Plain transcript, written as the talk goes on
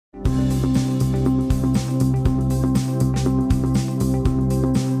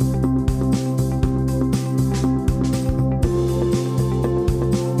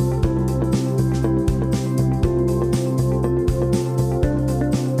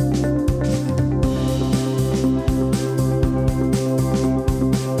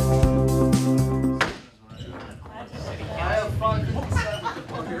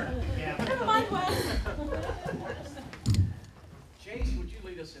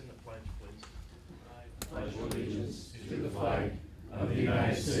in the pledge, please. I pledge allegiance to the flag of the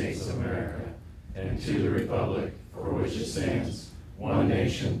United States of America and to the republic for which it stands, one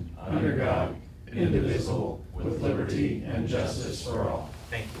nation, under God, indivisible, with liberty and justice for all.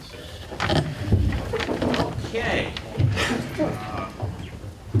 Thank you, sir. Okay.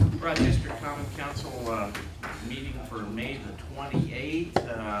 Rochester Common Council meeting for May the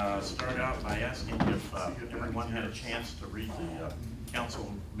 28th. Start out by asking if everyone had a chance to read the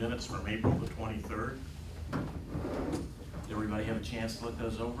council minutes from April the 23rd. Did everybody have a chance to look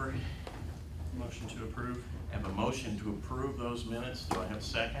those over? Motion to approve. I have a motion to approve those minutes. Do I have a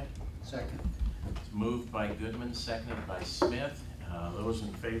second? Second. It's moved by Goodman, seconded by Smith. Those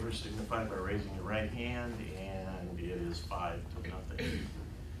in favor signify by raising your right hand, and it is 5-0.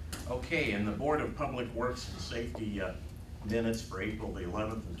 Okay, and the Board of Public Works and Safety minutes for April the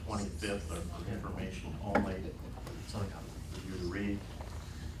 11th and 25th are for information only for you to read.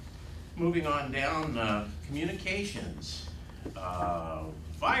 Moving on down, communications,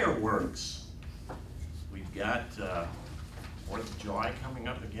 fireworks. We've got 4th of July coming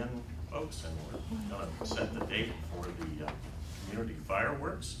up again, folks, and we're going to set the date for the community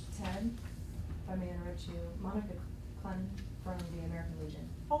fireworks. Ted, if I may interrupt you, Monica Klein from the American Legion.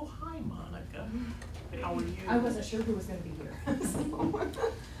 Oh, hi, Monica. How are you? I wasn't sure who was going to be here. Come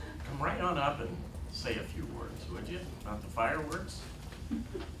right on up and say a few words, would you, about the fireworks? And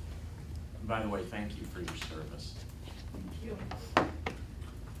by the way, thank you for your service. Thank you.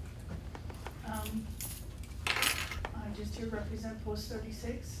 I just here represent Post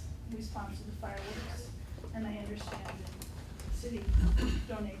 36. We sponsor the fireworks, and I understand that the city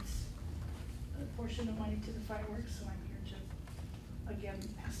donates a portion of money to the fireworks, so I'm here to again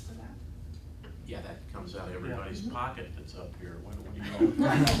ask for that. Yeah, that comes out of everybody's pocket that's up here. What do you know?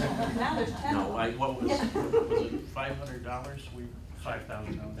 Now there's 10. No, what was it, $500? $5,000.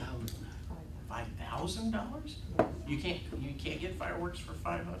 $5,000? You can't get fireworks for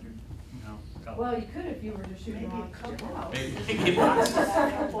 $500? No. Well, you could if you were just shooting Maybe a off your couple. house. Maybe a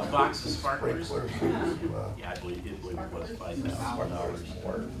box of sparklers? Yeah, I believe it was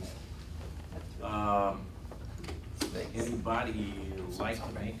 $5,000. Anybody like to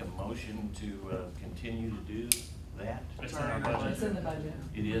make a motion to continue to do that? It's in our budget. It's in the budget.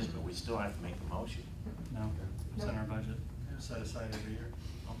 It is, but we still have to make a motion. No, it's in our budget. Set aside every year.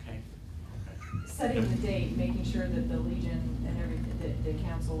 Okay. Setting the date, making sure that the Legion and everything, that the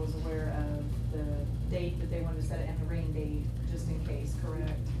council was aware of the date that they wanted to set it and the rain date, just in case,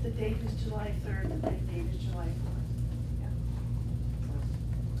 correct? The date is July 3rd, the date is July 4th.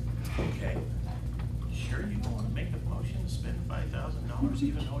 Yeah. Okay. Sure you don't want to make a motion to spend $5,000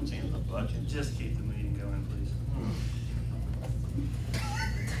 even though it's in the budget? Just keep the meeting going, please.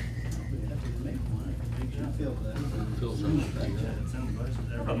 It's in the budget.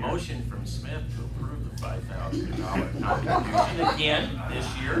 I have a every year. motion from Smith to approve the $5,000 contribution again this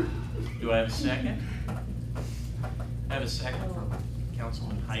year. Do I have a second? I have a second from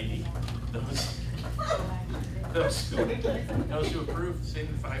Councilman Heidi. Those who approve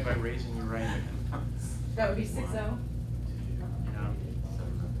signify by raising your right hand. That would be 6-0? Yeah.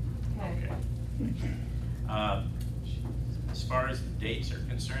 Okay. As far as the dates are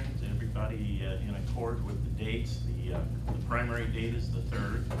concerned, is everybody in accord with the dates? The primary date is the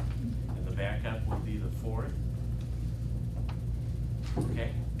 3rd, and the backup will be the 4th.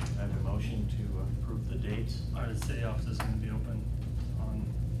 Okay, I have a motion to approve the dates. Our city office is going to be open on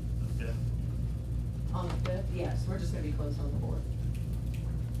the 5th. On the 5th? Yes, we're just going to be closed on the 4th.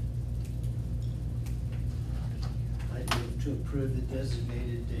 I move to approve the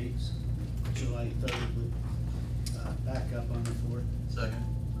designated dates, July 3rd with backup on the 4th. Second.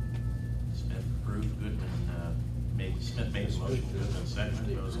 Smith approved, Goodman Smith made the motion, Goodman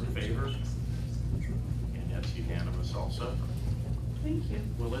seconded. Those in favor? And that's unanimous also. Thank you.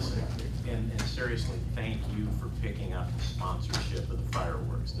 Well, listen, and seriously, thank you for picking up the sponsorship of the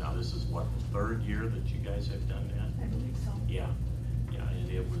fireworks. Now, this is what, the 3rd year that you guys have done that? I believe so. Yeah, and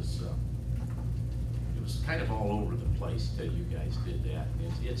it was kind of all over the place till you guys did that.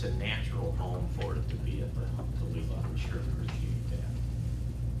 It's a natural home for it to be at the Legion. We sure appreciate that.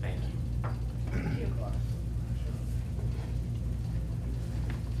 Thank you. Thank you.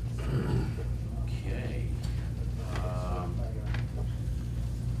 Okay.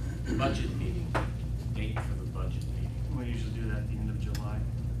 Budget meeting, date for the budget meeting. We usually do that at the end of July.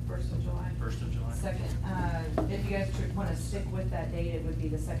 1st of July. 1st of July. Second, if you guys want to stick with that date, it would be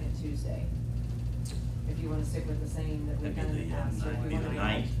the 2nd Tuesday. If you want to stick with the same that we've done in the past. That'd be the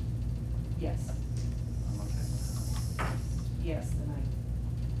 9th. Yes. I'm okay. Yes, the 9th.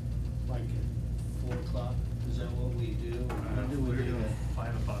 Like at 4 o'clock, is that what we do? Or how do we We're do doing that?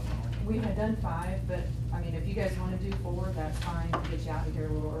 5 o'clock We had done 5, but, I mean, if you guys wanna do 4, that's fine, we'll get you out of here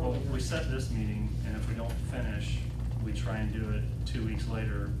a little Well, earlier. we set this meeting, and if we don't finish, we try and do it 2 weeks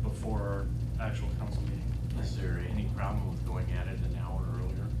later before our actual council meeting. Is there any problem with going at it an hour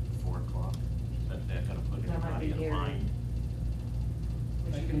earlier, 4 o'clock? Is that gonna put That might be everybody in Gary. line?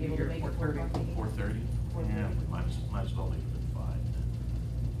 Would you be able to make it 4 o'clock meeting? 4:30? 4:30. Yeah, we might as well leave it at 5 then.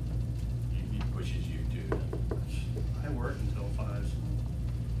 He pushes you too. I work until 5, so.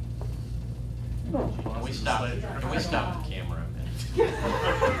 Can we Bosses stop, decide- can we stop the camera a minute?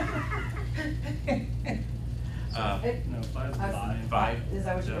 It- No, 5 is I- fine. 5? Is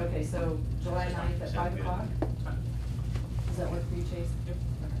that what you, Yeah. okay, so July 9th at Sound 5 good. o'clock? Does that work for you, Chase? Yep.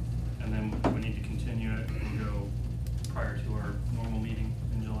 Okay. And then we need to continue it and go prior to our normal meeting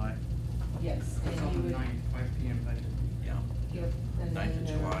in July. Yes, and you would, 5 p.m. Yeah. yep, and 9th of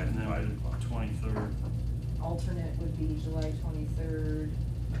then, July. And then 5 the o'clock. 23rd. alternate would be July 23rd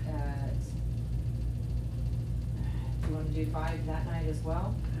at, do you wanna do 5 that night as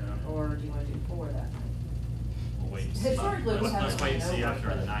well? Yeah. Or do you wanna do 4 that night? We'll wait and see. Historically, we Let's haven't wait and gone see over, after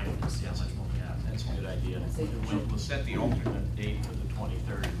the but- 9th, and see how much more we have. That's a good idea. I see. We'll set the alternate date for the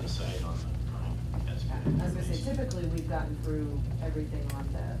 23rd and decide on the time. That's good. I was gonna say, typically, we've gotten through everything on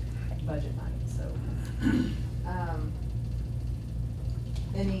the budget night, so.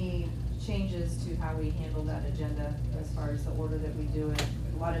 Any changes to how we handle that agenda as far as the order that we do it?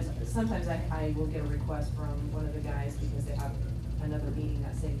 A lot of, sometimes I will get a request from one of the guys because they have another meeting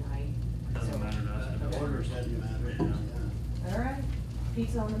that same night. Doesn't So- matter to us. The orders doesn't matter, yeah. All right,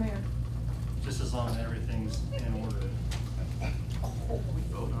 pizza on the mayor. Just as long as everything's in order. Oh, we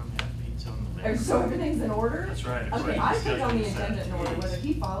vote on that pizza on the menu. So everything's in order? That's right. It's Okay, right. I put on the Discussion agenda in order, whether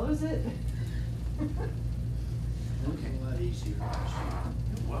he follows it. Looking a lot easier last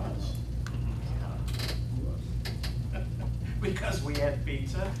It was. Yeah. Because we had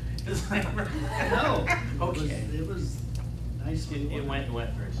pizza? Is that right? year. No, Okay. it was nicely It went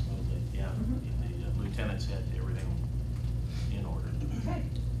ordered. very smoothly, yeah. Mhm. The lieutenant said everything in order. Okay.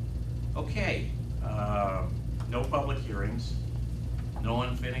 Okay, no public hearings, no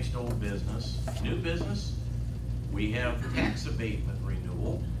unfinished old business. New business, we have tax abatement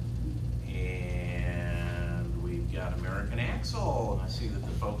renewal, and we've got American Axle, and I see that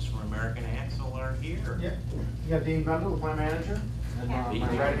the folks from American Axle are here. Yep, you got Dean Bundle, my manager, and my Dean,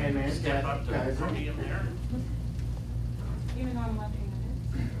 right-hand man, step up to the Geiser. podium there. Even though I'm left-handed.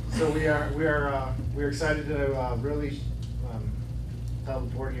 So we're excited to really tell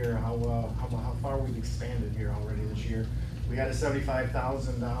the board here how far we've expanded here already this year. We had a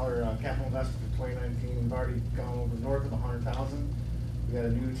 $75,000 capital investment for 2019. We've already gone over north of 100,000. We got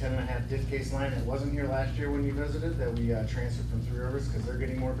a new 10.5 diff case line that wasn't here last year when you visited, that we transferred from Three Rivers because they're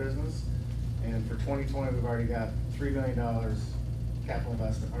getting more business. And for 2020, we've already got $3 million capital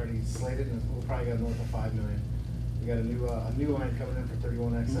investment already slated, and we'll probably get north of $5 million. We got a new line coming in for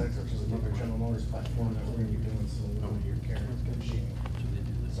 31XX, which is a different General Motors platform that we're gonna be doing some over here carrying machining.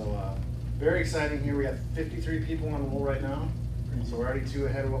 So, very exciting here. We have 53 people on roll right now. So we're already 2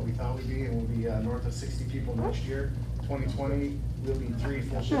 ahead of what we thought we'd be, and we'll be north of 60 people next year. 2020, we'll be 3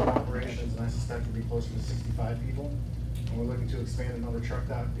 full shift operations, and I suspect we'll be closer to 65 people. And we're looking to expand another truck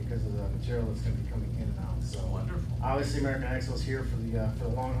dock because of the material that's gonna be coming in and out, so. Wonderful. Obviously, American Axle is here for the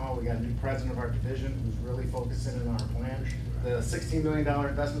long haul. We got a new president of our division who's really focusing in on our plan. The $16 million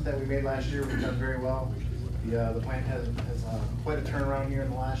investment that we made last year, we've done very well. The plant has quite a turnaround here in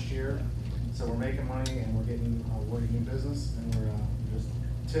the last year. So we're making money and we're getting new business, and we're just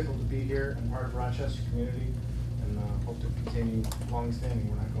tickled to be here and part of Rochester community, and hope to continue long-standing.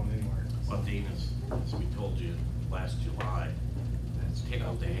 We're not going anywhere. So- Well, Dean, as we told you last July, it's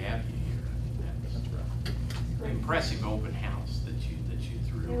tickled to have you here. I think that was an impressive open house that you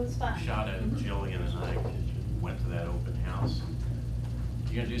threw. It was fun. Shada and Jillian and I went to that open house.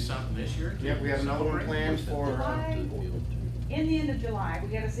 You gonna do something this year? to Yep, we have another one celebrate? planned for, July, in the end of July, we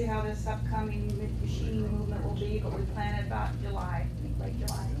gotta see how this upcoming machine movement will be, but we plan it about July, late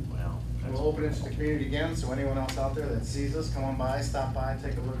July. Well, that's- we'll open it to the community again, so anyone else out there that sees us, come on by, stop by,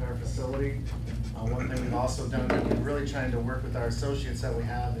 take a look at our facility. One thing we've also done, that we're really trying to work with our associates that we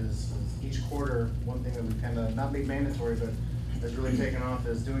have is each quarter, one thing that we kind of, not made mandatory, but has really taken off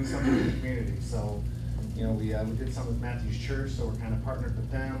is doing something in the community. So, you know, we did something with Matthew's Church, so we're kind of partnered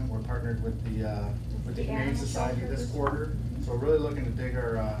with them. We're partnered with the Humane animal Society shelter this this quarter. So we're really looking to dig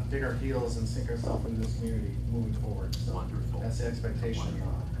our heels and sink ourselves into this community moving forward. So Wonderful. that's the expectation.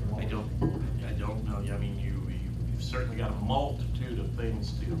 I don't know, I mean, you've certainly got a multitude of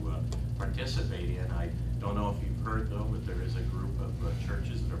things to participate in. I don't know if you've heard though, but there is a group of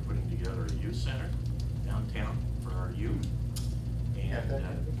churches that are putting together a youth center downtown for our youth.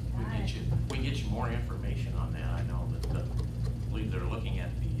 And we can get you more information on that. I know that, I believe they're looking at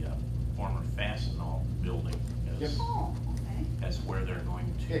the former Fastenal building as, Oh, okay. as where they're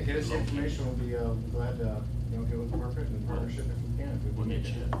going to. Yeah, get us the locate. information, we'll be glad to, get with the market and partnership if we can. If we We'll can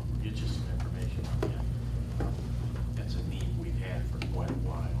get you some information on that. That's a need we've had for quite a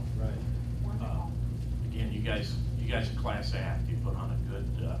while. Right. Wonderful. Again, you guys are class act. You put on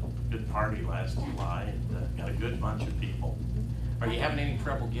a good party last July and got a good bunch of people. Are you having any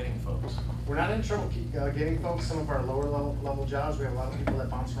trouble getting folks? We're not in trouble getting folks. Some of our lower level jobs, we have a lot of people that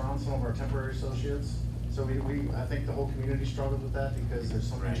bounce around, some of our temporary associates. So I think the whole community struggled with that because there's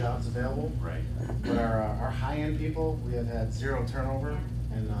so many Right. jobs available. Right. But our high-end people, we have had 0 turnover,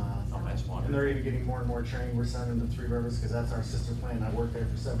 and Oh, that's wonderful. and they're even getting more and more trained. We're sending them to Three Rivers because that's our sister plant. I worked there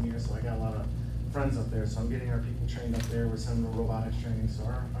for 7 years, so I got a lot of friends up there. So I'm getting our people trained up there. We're sending them robotics training. So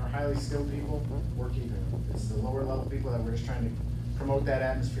our highly skilled people, we're keeping them. It's the lower level people that we're just trying to promote that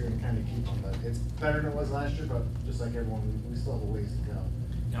atmosphere and kind of keep them. But it's better than it was last year, but just like everyone, we still have a ways to go.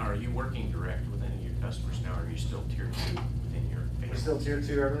 Now, are you working direct with any of your customers now, or are you still tier 2 within your family? We're still tier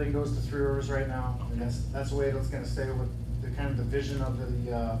 2, everything goes to Three Rivers right now, and that's the way it's gonna stay with the kind of the vision of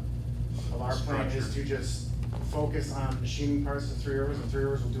of our plant is to just focus on machining parts of Three Rivers, and Three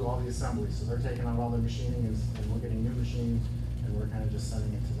Rivers will do all the assembly, so they're taking out all their machining, and we're getting new machining, and we're kind of just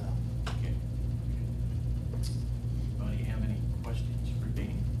sending it to them. Okay. Anybody have any questions for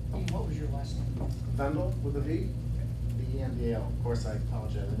Dean? What was your last name? Vendel with a V, V-E-N-D-A-L, of course, I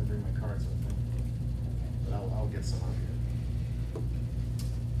apologize, I didn't bring my cards with me, but I'll get some out here.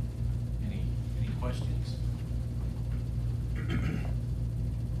 Any questions?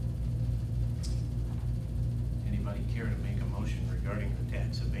 Anybody care to make a motion regarding the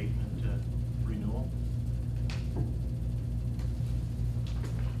tax abatement renewal?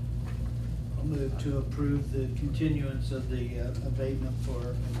 I'll move to approve the continuance of the abatement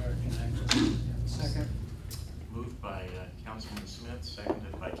for American Axle. Second. Moved by Councilman Smith,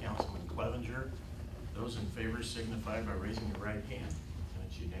 seconded by Councilman Clevenger. Those in favor signify by raising your right hand. And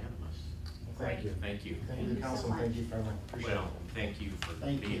it's unanimous. Thank you. Thank you. Thank you, Council, thank you, Fairman, appreciate it. Well, thank you for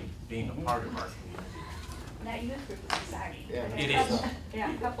Thank you. being a part of our community. That youth group is exciting. Yeah. And a It couple- is.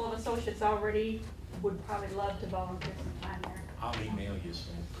 Yeah, a couple of associates already would probably love to volunteer some time there. I'll email you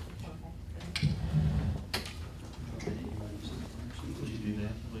some. Okay. Would you do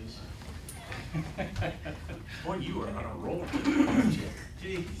that, please? Boy, you are on a roll today, aren't you?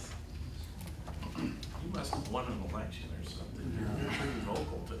 Jeez. You must have won an election or something. You're pretty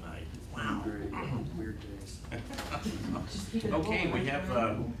vocal tonight. Wow. Weird days. Okay, we have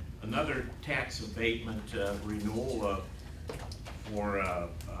another tax abatement renewal for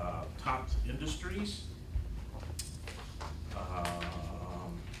Top Industries.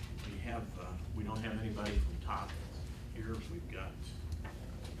 We don't have anybody from Top here. We've got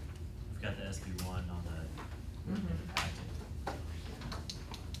the SB1 on the Mhm. packet.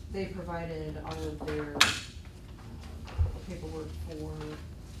 They provided all of their paperwork for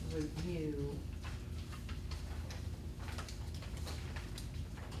review.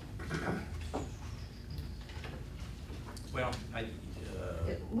 Well,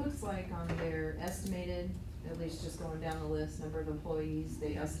 It looks like on their estimated, at least just going down the list, number of employees,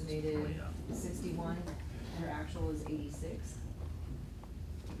 they estimated way up. 61, their actual is 86.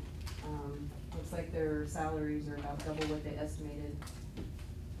 Looks like their salaries are about double what they estimated.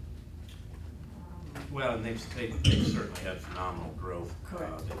 well, and they've certainly had phenomenal growth.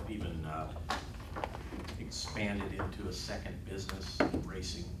 Correct. They've even expanded into a second business,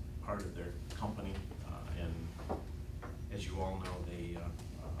 racing part of their company. And as you all know, they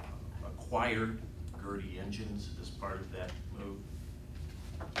acquired Gertie Engines as part of that move.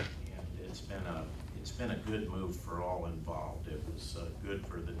 And it's been a good move for all involved. It was good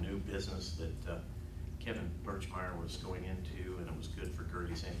for the new business that Kevin Birchmeyer was going into, and it was good for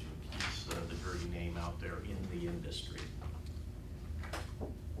Gertie's Engine. Keeps the Gertie name out there in the industry.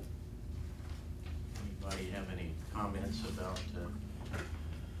 Anybody have any comments about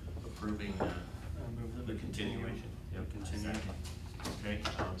approving the continuation? Yep, continue. Okay,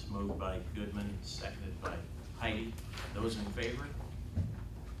 it's moved by Goodman, seconded by Heidi. Those in favor?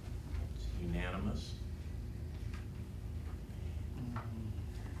 It's unanimous.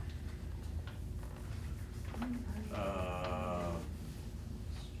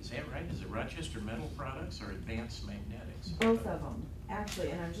 Is that right? Is it Rochester Metal Products or Advanced Magnetics? Both of them,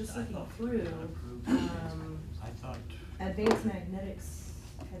 actually, and I'm just looking through, I thought, Advanced Magnetics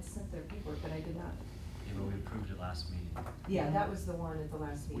had sent their paperwork, but I did not. Yeah, but we approved it last meeting. Yeah, that was the one at the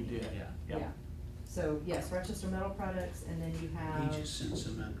last we meeting. did. Yeah. Yeah. So, yes, Rochester Metal Products, and then you have. He just sent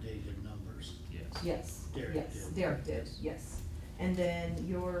some updated numbers. Yes. Yes, Derek yes, did. Derek did, yes. And then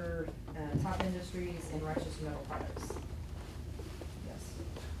your, Top Industries and Rochester Metal Products. Yes,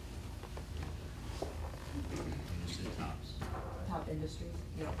 You said tops. Top Industries.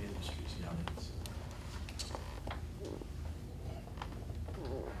 Yep. Top Industries, yeah.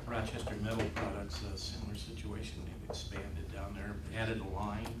 Rochester Metal Products, a similar situation. They've expanded down there, added a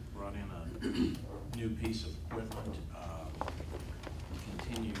line, brought in a new piece of equipment.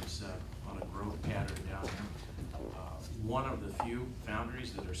 Continues on a growth pattern down there. One of the few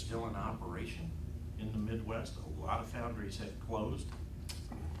foundries that are still in operation in the Midwest. A lot of foundries have closed.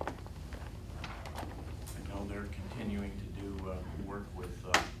 I know they're continuing to do work with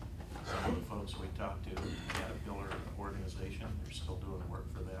some of the folks we talked to, the Caterpillar organization. They're still doing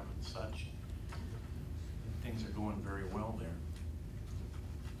work for them and such. Things are going very well there.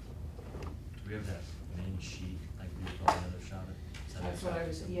 Do we have that main sheet like we did on the other shop? Is that That's what I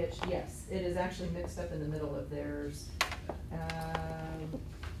was, yes, it is actually mixed up in the middle of theirs.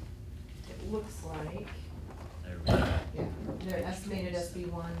 It looks like, There we go. yeah, their estimated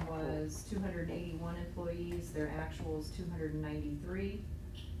SB1 was 281 employees, their actual is 293.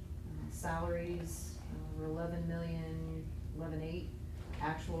 Salaries were 11,011,800.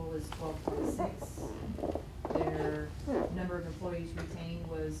 Actual is 12.6. Their number of employees retained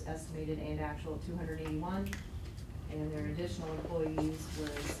was estimated and actual at 281. And their additional employees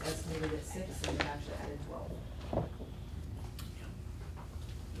was estimated at 6 and they've actually added 12.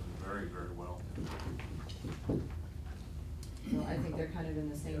 Doing very, very well. So I think they're kind of in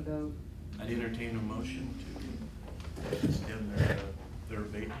the same boat. I'd entertain a motion to extend their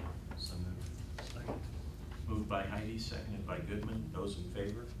abatement. So moved. Second. Moved by Heidi, seconded by Goodman. Those in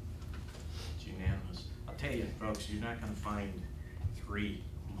favor? It's unanimous. I'll tell you, folks, you're not gonna find 3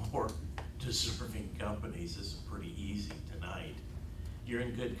 more deserving companies. This is pretty easy tonight. You're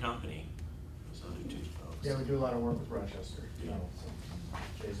in good company, those other 2 folks. Yeah, we do a lot of work with Rochester, you know, so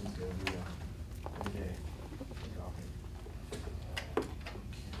Jason's gonna be, every day, talking.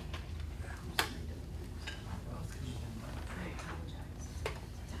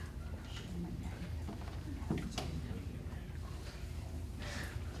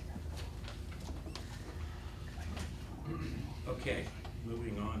 Okay,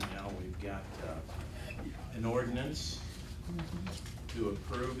 moving on now, we've got an ordinance to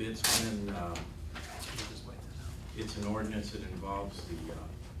approve. It's been, it's an ordinance that involves the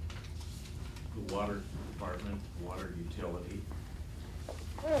water department, water utility.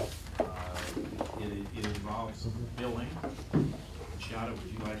 It involves billing. Shada,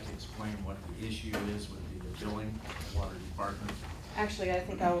 would you like to explain what the issue is with the billing, water department? Actually, I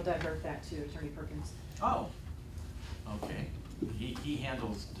think I will divert that to Attorney Perkins. Oh, okay. He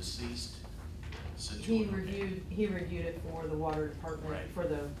handles deceased situation. He reviewed it for the water department, Right. for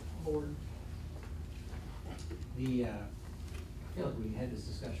the board. I feel like we had this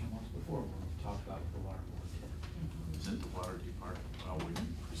discussion once before when we talked about the water board. Is it the water department? Well, we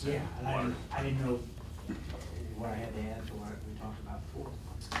present Yeah, and water. I didn't know what I had to add to what we talked about before.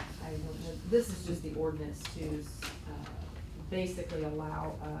 I don't know, this is just the ordinance to, basically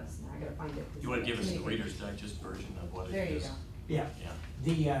allow us, now I gotta find it. You wanna give us the Reader's Digest version of what it is? There you go. Yeah,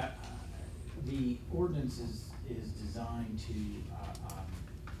 Yeah. the ordinance is designed to,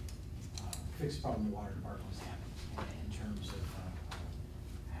 fix a problem the water department was having in terms of,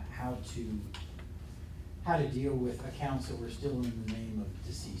 how to deal with accounts that were still in the name of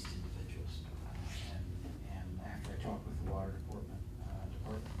deceased individuals. And after I talked with the water department,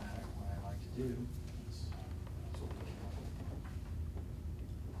 what I like to do is, that's what we came up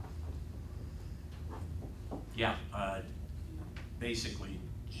with. Yeah, basically,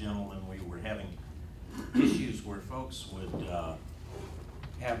 gentlemen, we were having issues where folks would,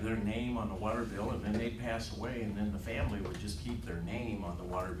 have their name on the water bill and then they'd pass away and then the family would just keep their name on the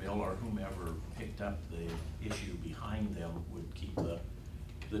water bill, or whomever picked up the issue behind them would keep the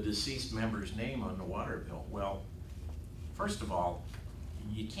deceased member's name on the water bill. Well, first of all,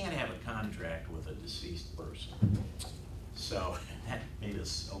 you can't have a contract with a deceased person. So that made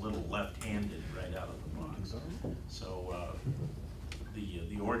us a little left-handed right out of the box. So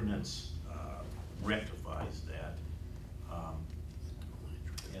the ordinance rectifies that.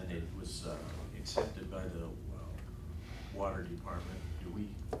 And it was accepted by the water department. Do we?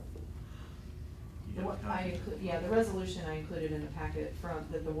 You have a copy? Yeah, the resolution I included in the packet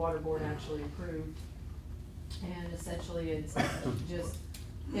that the water board actually approved. And essentially it's just,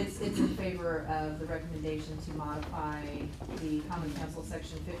 it's in favor of the recommendation to modify the Common Council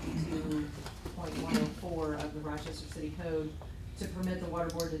Section 52.104 of the Rochester City Code to permit the water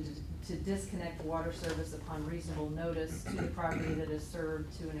board to disconnect water service upon reasonable notice to the property that is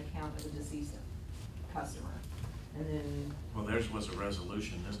served to an account of a deceased customer. And then Well, theirs was a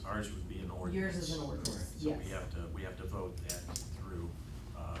resolution, ours would be an ordinance. yours is an ordinance, So yes. we have to vote that through.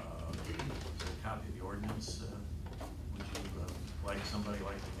 So a copy of the ordinance, would you, somebody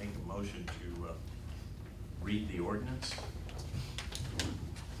like to make a motion to, read the ordinance? Do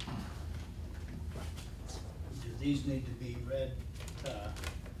these need to be read,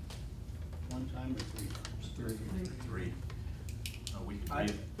 one time or 3 times? Three. We could I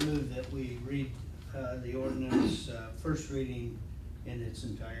read, move that we read, the ordinance, first reading in its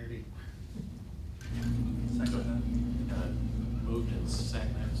entirety. moved and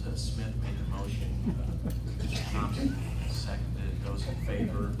seconded, Smith made the motion, Thompson seconded, those in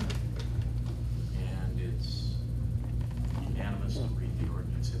favor. And it's unanimous to read the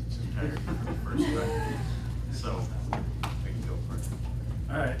ordinance in its entirety for the first time. So, we can go for it.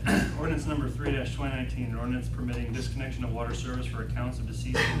 All right, ordinance number 3-2019, an ordinance permitting disconnection of water service for accounts of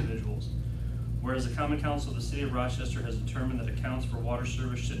deceased individuals. Whereas the Common Council of the City of Rochester has determined that accounts for water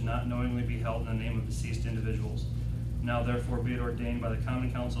service should not knowingly be held in the name of deceased individuals. Now therefore be it ordained by the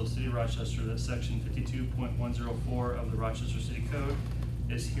Common Council of the City of Rochester that section 52.104 of the Rochester City Code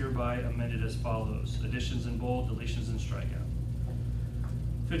is hereby amended as follows. Additions in bold, deletions in strikeout.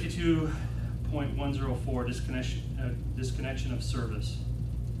 52.104, disconnection of service.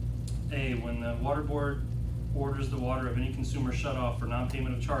 A, when the water board orders the water of any consumer shut off for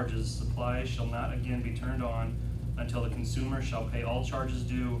non-payment of charges, supply shall not again be turned on until the consumer shall pay all charges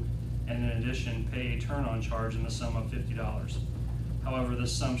due, and in addition, pay a turn-on charge in the sum of $50. However,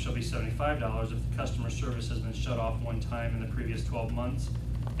 this sum shall be $75 if the customer service has been shut off one time in the previous 12 months,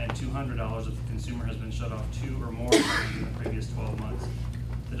 and $200 if the consumer has been shut off 2 or more times in the previous 12 months.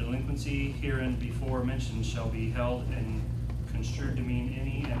 The delinquency herein before mentioned shall be held and construed to mean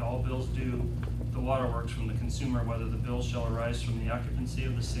any and all bills due the waterworks from the consumer, whether the bill shall arise from the occupancy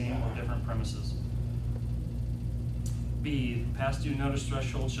of the same or different premises. B, past due notice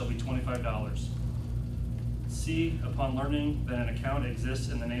threshold shall be $25. C, upon learning that an account exists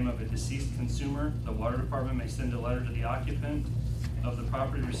in the name of a deceased consumer, the water department may send a letter to the occupant of the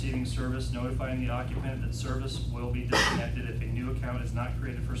property receiving service notifying the occupant that service will be disconnected if a new account is not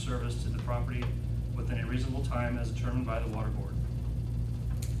created for service to the property within a reasonable time as determined by the water board.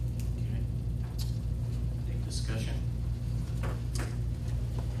 Okay. Any discussion?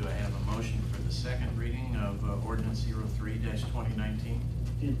 Do I have a motion for the second reading of ordinance 03-2019?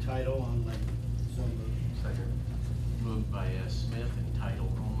 In title only, so moved. Second. Moved by Smith, in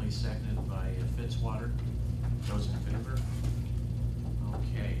title only, seconded by Fitzwater. Those in favor?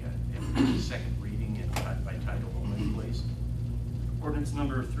 Okay, second reading and by title only, please. Ordinance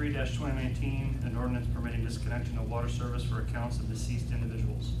number 3-2019, an ordinance permitting disconnection of water service for accounts of deceased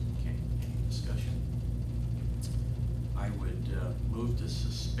individuals. Okay, any discussion? I would move to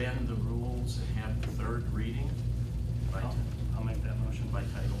suspend the rules and have the third reading by I'll make that motion. by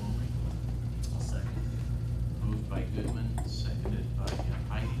title only. I'll second. Moved by Goodman, seconded by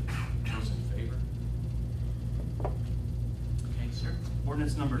Heidi. Those in favor? Okay, sir.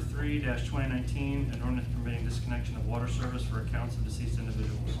 Ordinance number 3-2019, an ordinance permitting disconnection of water service for accounts of deceased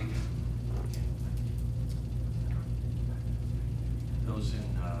individuals. Those in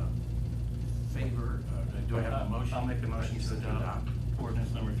favor, do I have a motion? I'll make a motion to adopt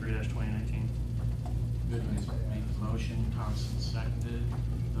ordinance number 3-2019. Goodman's made the motion, Thompson seconded.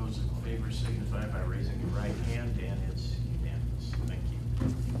 Those in favor signify by raising your right hand, and it's unanimous. Thank you.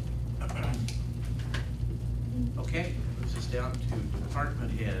 Okay, moves us down to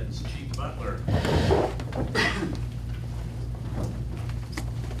department heads. Chief Butler.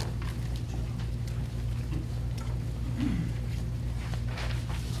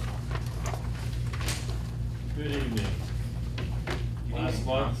 Good evening. Last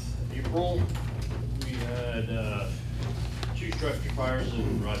month, April, we had 2 structure fires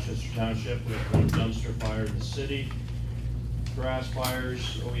in Rochester Township. We had 1 dumpster fire in the city. Grass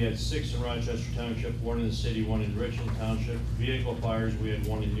fires, we had 6 in Rochester Township, 1 in the city, 1 in Richland Township. Vehicle fires, we had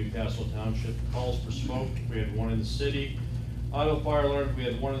 1 in Newcastle Township. Calls for smoke, we had 1 in the city. Auto fire alarms, we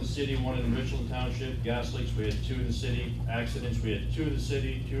had 1 in the city, 1 in Richland Township. Gas leaks, we had 2 in the city. Accidents, we had 2 in the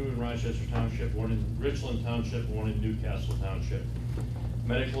city, 2 in Rochester Township, 1 in Richland Township, 1 in Newcastle Township.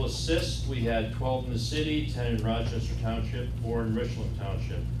 Medical assist, we had 12 in the city, 10 in Rochester Township, 4 in Richland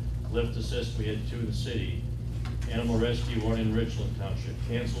Township. Lift assist, we had 2 in the city. Animal rescue, 1 in Richland Township.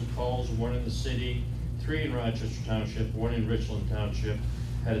 Canceled calls, 1 in the city, 3 in Rochester Township, 1 in Richland Township.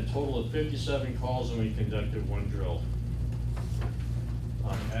 Had a total of 57 calls and we conducted 1 drill.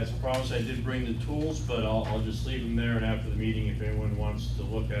 As promised, I did bring the tools, but I'll just leave them there, and after the meeting, if anyone wants to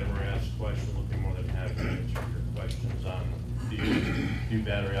look at them or ask questions, we'll be more than happy to answer your questions on the new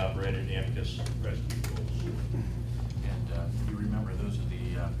battery-operated Amicus rescue tools.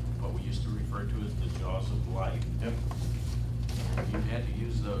 jaws of life. Yep. You've had to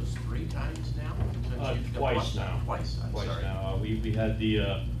use those 3 times now? Since you've Twice now. Twice, I'm Twice sorry. now. We had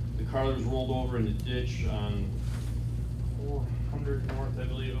the car that was rolled over in the ditch on 400 North, I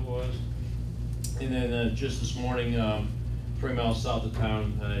believe it was. And then just this morning, 3 miles south of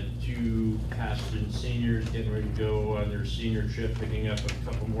town, 2 Caston seniors getting ready to go on their senior trip, picking up a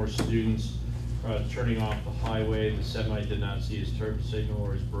couple more students, turning off the highway. The semi did not see his turn signal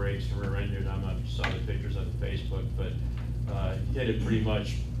or his brakes or rendered. I saw the pictures on Facebook, but hit it pretty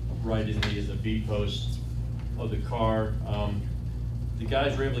much right in the V post of the car. The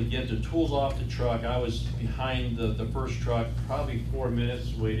guys were able to get their tools off the truck. I was behind the first truck, probably 4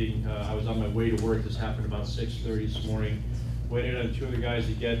 minutes waiting. I was on my way to work. This happened about 6:30 this morning. Waiting on 2 other guys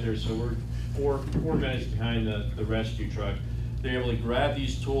to get there, so we're four minutes behind the rescue truck. They're able to grab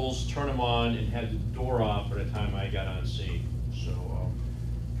these tools, turn them on, and had the door off by the time I got on scene. So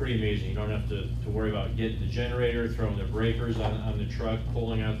pretty amazing. You don't have to worry about getting the generator, throwing the breakers on the truck,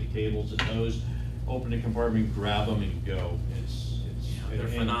 pulling out the cables and hose, open the compartment, grab them, and go. They're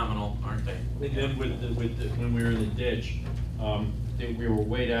phenomenal, aren't they? And then when we were in the ditch, we were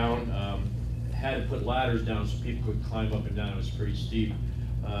way down, had to put ladders down so people could climb up and down. It was pretty steep.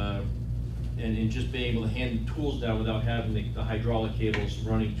 And just being able to hand the tools down without having the hydraulic cables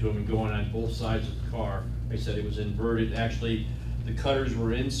running to them and going on both sides of the car. Like I said, it was inverted. Actually, the cutters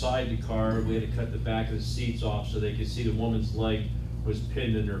were inside the car. We had to cut the back of the seats off so they could see the woman's leg was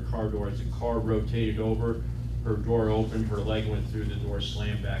pinned in her car door. As the car rotated over, her door opened, her leg went through, the door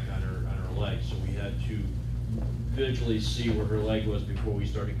slammed back on her leg. So we had to visually see where her leg was before we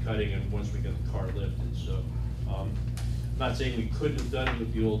started cutting, and once we got the car lifted. So I'm not saying we couldn't have done it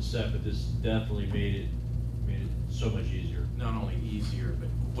with the old set, but this definitely made it so much easier. Not only easier, but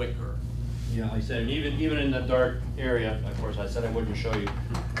quicker. Yeah, like I said, and even in the dark area, of course, I said I wouldn't show you.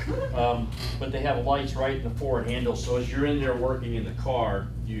 But they have lights right in the forward handle, so as you're in there working in the car,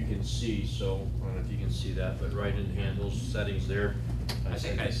 you can see. So I don't know if you can see that, but right in the handles, settings there. I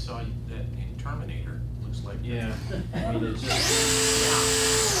think I saw that in Terminator. Looks like. Yeah, I mean, it's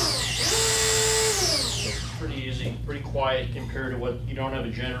so pretty easy, pretty quiet compared to what, you don't have a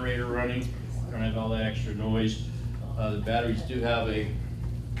generator running, you don't have all that extra noise. The batteries do have a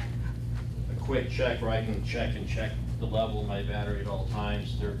quick check where I can check the level of my battery at all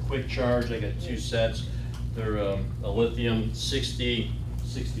times. They're quick charge. I got 2 sets. They're a lithium 60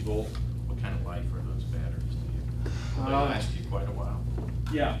 volt. What kind of life are those batteries to you? They last you quite a while.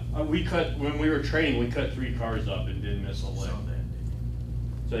 Yeah, when we were training, we cut 3 cars up and didn't miss a lick. Saw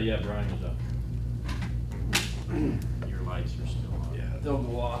that, So yeah, Brian was up. didn't you? Your lights are still on. Yeah, they'll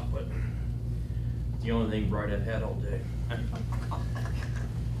go off, but the only thing bright I've had all day.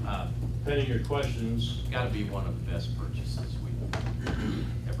 Pending your questions. Got to be one of the best purchases we've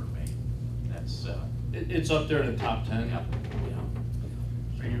ever made. That's It's up there in the top 10. yeah.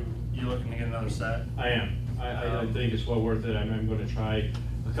 Are you looking to get another set? I am. I think it's well worth it. I'm going to try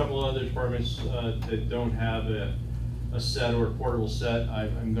a couple of other departments that don't have a set or a portable set.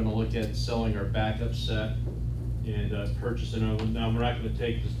 I'm going to look at selling our backup set and purchasing another one. Now, we're not going to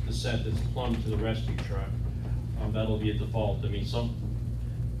take the set that's plumbed to the rescue truck. That'll be a default. I mean,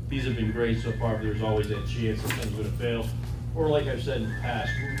 these have been great so far, but there's always that chance that something's going to fail. Or like I've said in the past,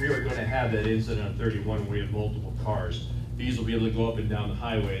 we are going to have that incident on 31 where we have multiple cars. These will be able to go up and down the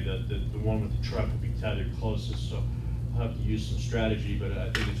highway. The one with the truck will be tethered closest, so I'll have to use some strategy, but I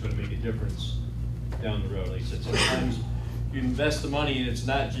think it's going to make a difference down the road. Like I said, sometimes you invest the money and it's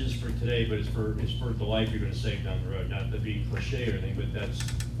not just for today, but it's for the life you're going to save down the road. Not to be cliche or anything, but that's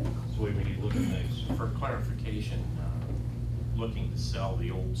the way we need to look at things. For clarification, looking to sell the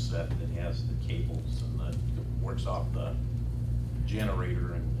old set that has the cables and works off the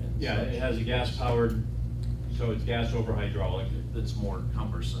generator and Yeah, such. it has a gas powered, so it's gas over hydraulic. That's more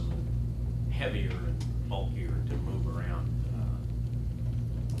cumbersome and heavier and bulkier to move around.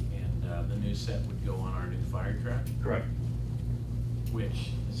 And the new set would go on our new fire truck, Correct. which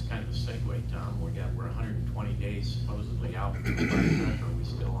is kind of a segue, Tom. We're 120 days supposedly out from the fire truck. Are we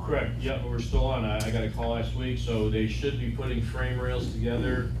still on? Correct, yeah, we're still on. I got a call last week, so they should be putting frame rails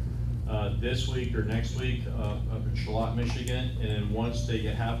together this week or next week up in Charlotte, Michigan. And then once they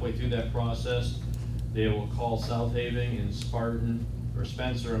get halfway through that process, they will call South Haven and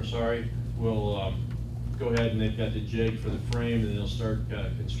Spencer, I'm sorry, will go ahead and they've got the jig for the frame, and they'll start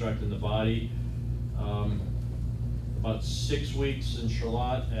constructing the body. About 6 weeks in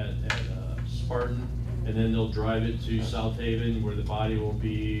Charlotte at Spartan, and then they'll drive it to South Haven where the body will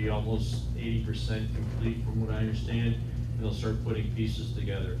be almost 80% complete from what I understand, and they'll start putting pieces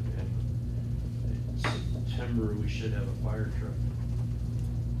together. And in September we should have a fire truck.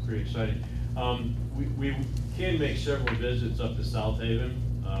 Pretty exciting. We can make several visits up to South Haven.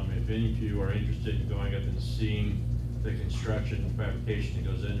 If any of you are interested in going up and seeing the construction and fabrication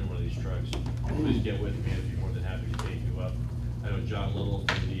that goes into one of these trucks, please get with me. I'd be more than happy to take you up. I know John Little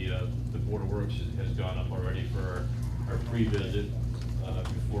from the Board of Works has gone up already for our pre-visit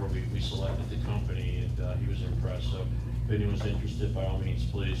before we selected the company, and he was impressed. So if anyone's interested, by all means,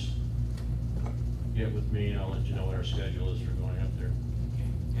 please get with me, and I'll let you know what our schedule is for going up there. Okay.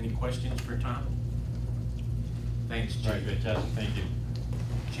 Any questions for Tom? Thanks, Chief. All right, fantastic, thank you.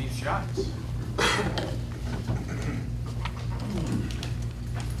 Chief Shots.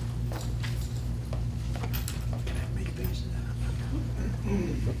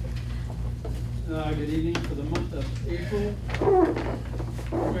 Good evening. For the month of April,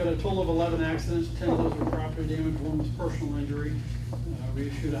 we had a total of 11 accidents. 10 of those were property damage, 1 was personal injury. We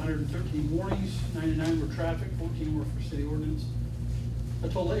issued 113 warnings, 99 were traffic, 14 were for city ordinance. A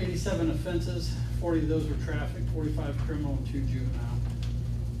total of 87 offenses, 40 of those were traffic, 45 criminal, and 2 juvenile.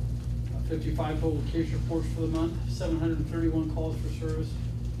 55 total case reports for the month, 731 calls for service,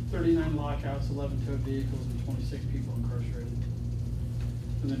 39 lockouts, 11 towed vehicles, and 26 people incarcerated.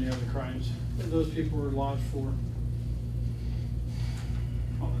 And then the other crimes that those people were lodged for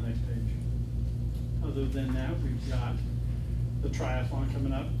on the next page. Other than that, we've got the triathlon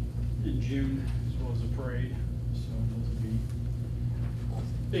coming up in June, as well as a parade. So those will be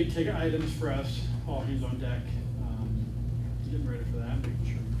big ticket items for us, all hands on deck. Getting ready for that, making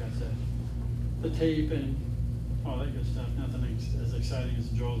sure we've got the tape and all that good stuff. Nothing as exciting as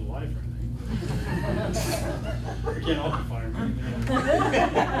the joys of life or anything. We can't all be firemen.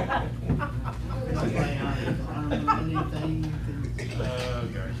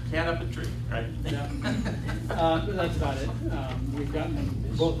 Cat up a tree, right? Yeah. But that's about it. We've gotten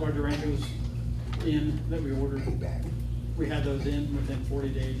both of our Durangos in that we ordered. We had those in within 40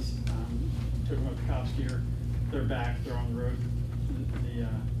 days. Took them up to Cops Gear. They're back. They're on the road.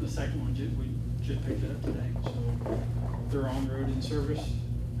 The second one, we just picked it up today. So they're on the road in service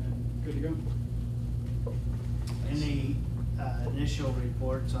and good to go. Any initial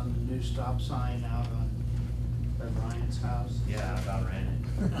reports on the new stop sign out on by Brian's house? Yeah, about ran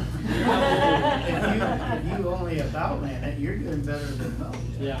If you only about ran it, you're doing better than most.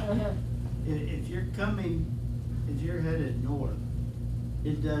 Yeah. If you're headed north,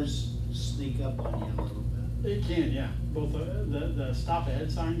 it does sneak up on you a little bit. It can, yeah. Both the stop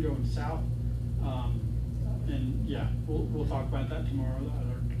ahead sign going south, and yeah, we'll talk about that tomorrow at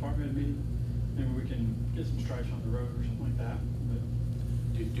our department meeting. Maybe we can get some stripes on the road or something like that. But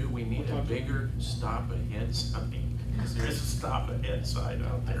Do we need a bigger stop ahead sign? Because there is a stop ahead sign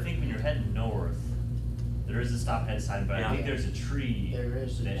out there. I think when you're heading north, there is a stop head sign, but I think there's a tree There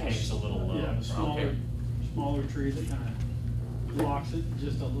is a that tree. hangs a little low. yeah, a Okay. smaller tree that kind of blocks it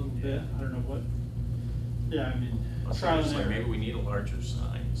just a little bit. I don't know what. Yeah, I mean, trial and Seriously, error. maybe we need a larger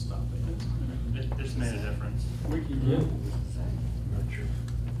sign to stop ahead. This made a difference. We can get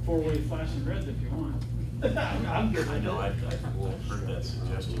four-way flashing red if you want. I'm good I with know, it. I've heard that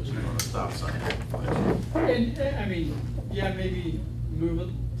suggestion, on a stop sign. And, I mean, yeah, maybe move it,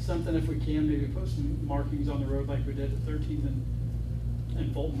 something if we can, maybe put some markings on the road like we did at 13th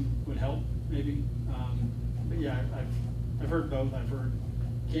and Fulton would help, maybe. But yeah, I've heard both. I've heard,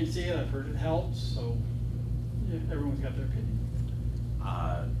 can't see it, I've heard it helps, so, yeah, everyone's got their opinion.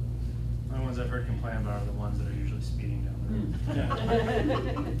 The ones I've heard complain about are the ones that are usually speeding down the road.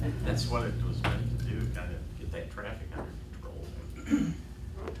 Yeah. That's what it was meant to do, kind of get that traffic under control.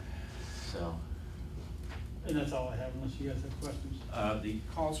 So, And that's all I have, unless you guys have questions. the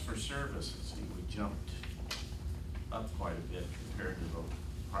calls for service, let's see, we jumped up quite a bit compared to the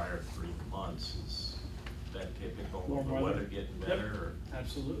prior 3 months. Is that typical of the weather getting better, or? Yep,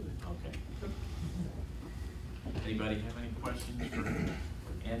 absolutely. Okay. Anybody have any questions for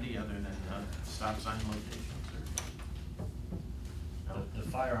Andy other than stop sign locations? Or? No? The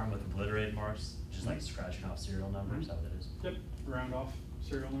firearm with obliterated marks, just like scratching off serial numbers, how that is. Yep, round off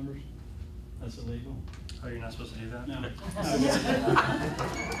serial numbers. That's illegal. Oh, you're not supposed to do that? No.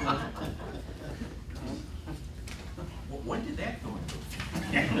 Well, when did that go into?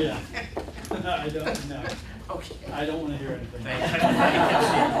 Yeah. I don't know. Okay. I don't want to hear anything.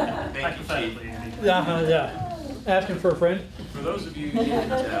 Thank you, Chief. Yeah. Asking for a friend? For those of you who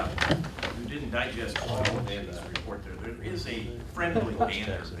didn't digest all of Andy's report there is a friendly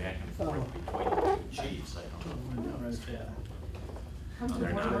banter back and forth between the two chiefs. I don't know. Oh,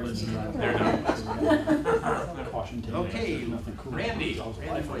 they're not listening. They're not listening. Okay, Randy,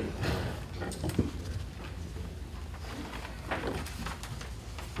 wait.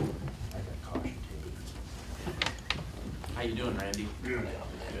 How you doing, Randy? Good.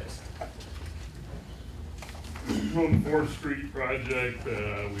 On the 4th Street project,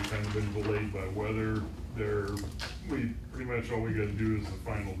 we've kind of been delayed by weather. We pretty much all we gotta do is the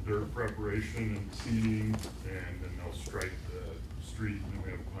final dirt preparation and seeding, and then they'll stripe the street, and then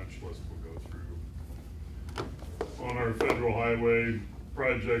we have a punch list we'll go through. On our federal highway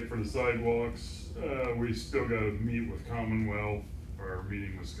project for the sidewalks, we still gotta meet with Commonwealth. Our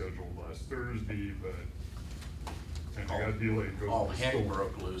meeting was scheduled last Thursday, but kinda got delayed. because All of the heck storm.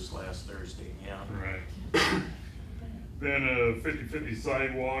 broke loose last Thursday, yeah. Right. Then 50/50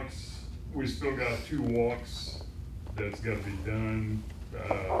 sidewalks, we still got 2 walks that's gotta be done.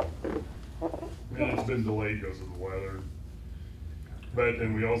 And it's been delayed because of the weather. But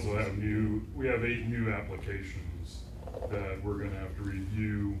then we also have 8 new applications that we're gonna have to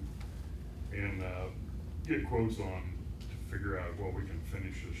review and get quotes on to figure out what we can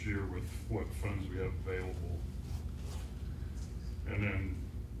finish this year with what funds we have available. And then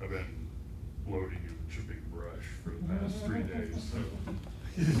I've been loading and chipping brush for the past 3 days, so.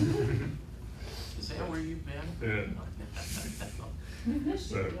 Is that where you've been? Yeah. We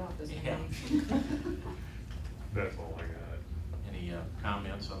missed you at the So- office. Yeah. That's all I got. Any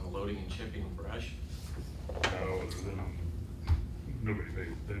comments on the loading and shipping brush? No, other than nobody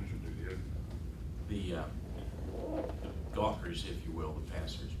pays attention to you. The gawkers, if you will, the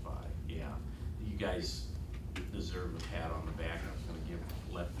passersby, yeah. You guys deserve a pat on the back. I was gonna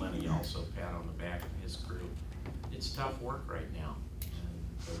let Lenny also a pat on the back and his crew. It's tough work right now.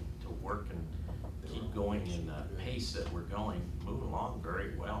 And to work and keep going in the pace that we're going, move along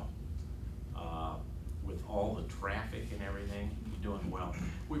very well. With all the traffic and everything, you're doing well.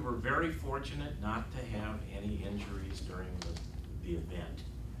 We were very fortunate not to have any injuries during the event.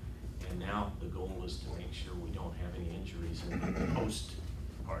 And now the goal is to make sure we don't have any injuries in the post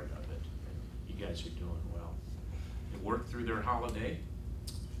part of it. You guys are doing well. They worked through their holiday,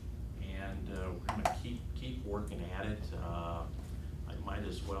 and we're gonna keep working at it. I might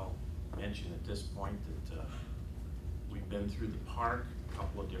as well mention at this point that we've been through the park a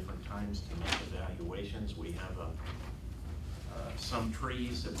couple of different times to make evaluations. We have some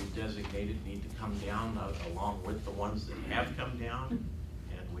trees that we designated need to come down along with the ones that have come down.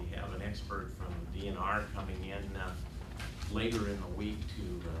 And we have an expert from DNR coming in later in the week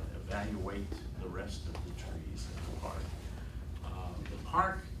to evaluate the rest of the trees in the park. The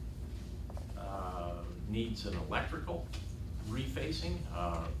park needs an electrical refacing.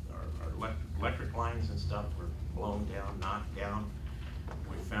 Our electric lines and stuff were blown down, knocked down.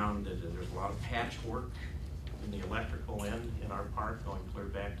 We found that there's a lot of patchwork in the electrical end in our park, going clear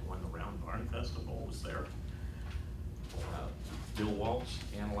back to when the Round Barn Festival was there. Bill Walsh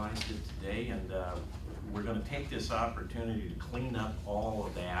analyzed it today, and we're gonna take this opportunity to clean up all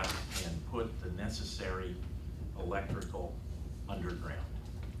of that and put the necessary electrical underground,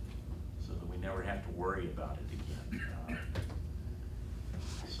 so that we never have to worry about it again.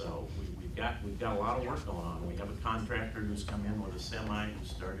 So we've got a lot of work going on. We have a contractor who's come in with a semi who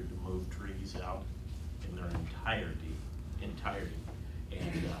started to move trees out in their entirety, and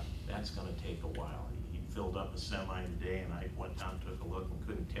that's gonna take a while. He filled up a semi today, and I went down, took a look, and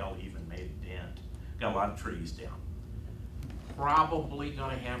couldn't tell he even made a dent. Got a lot of trees down. Probably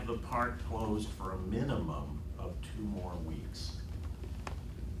gonna have the park closed for a minimum of 2 more weeks.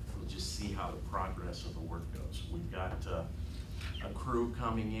 We'll just see how the progress of the work goes. We've got a crew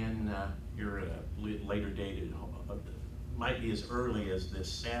coming in here at a later date. Might be as early as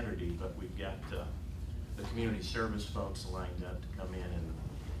this Saturday, but we've got the community service folks lined up to come in and,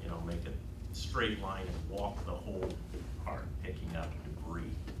 make a straight line and walk the whole park, picking up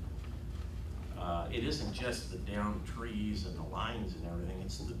debris. It isn't just the downed trees and the lines and everything,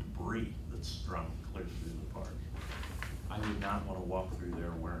 it's the debris that's strung clear through the park. I would not want to walk through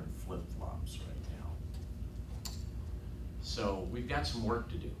there wearing flip-flops right now. So we've got some work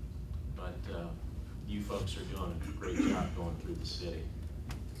to do, but you folks are doing a great job going through the city.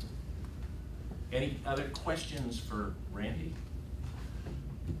 Any other questions for Randy?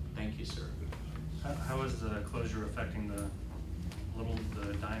 Thank you, sir. How is the closure affecting the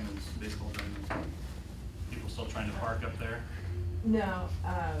diamonds, baseball diamonds? People still trying to park up there? No,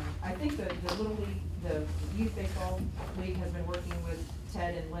 I think the Little League, the Youth Baseball League has been working with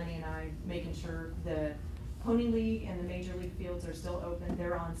Ted and Lenny and I, making sure that Pony League and the Major League fields are still open.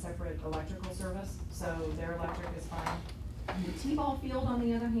 They're on separate electrical service, so their electric is fine. The T-ball field, on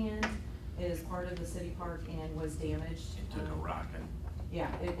the other hand, is part of the city park and was damaged. It took a rocking. Yeah,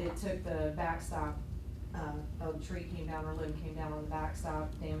 it took the backstop, a tree came down or limb came down on the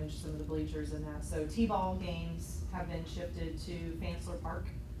backstop, damaged some of the bleachers and that. So T-ball games have been shifted to Fansler Park.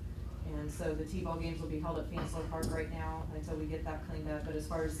 And so the T-ball games will be held at Fansler Park right now until we get that cleaned up. But as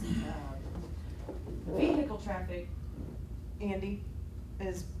far as Vehicle traffic, Andy,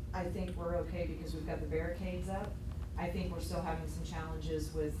 is, I think we're okay because we've got the barricades up. I think we're still having some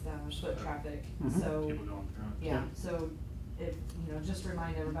challenges with, foot traffic, so. People going through. Yeah, so if, you know, just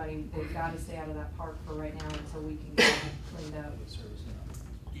remind everybody, they've gotta stay out of that park for right now until we can get it cleaned up.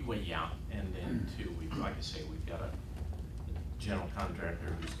 Well, yeah, and then too, like I say, we've got a general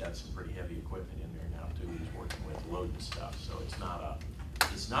contractor who's got some pretty heavy equipment in there now too, he's working with loading stuff, so it's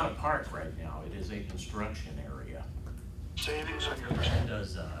not a park right now, it is a construction area. Savings on your. When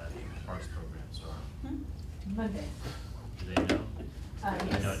does, parks program start? Monday, Do they know? yes.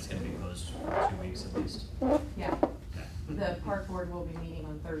 I know it's gonna be closed for 2 weeks at least. Yeah, Okay. the park board will be meeting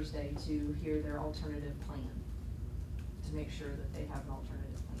on Thursday to hear their alternative plan, to make sure that they have an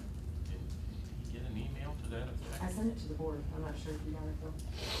alternative plan. Did you get an email to that effect? I sent it to the board, I'm not sure if you got it though.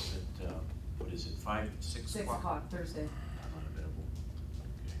 Is it, what is it, 6 o'clock? 6 o'clock Thursday. I'm unavailable.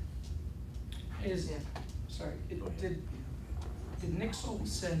 Okay. Is, Yeah. sorry, Go ahead. did Nixle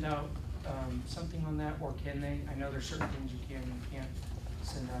send out, something on that, or can they? I know there's certain things you can and can't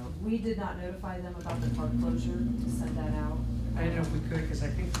send out. We did not notify them about the park closure to send that out. I didn't know if we could, because I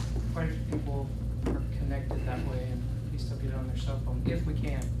think quite a few people are connected that way, and they still get it on their cell phone, if we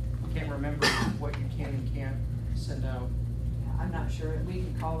can. I can't remember what you can and can't send out. Yeah, I'm not sure, we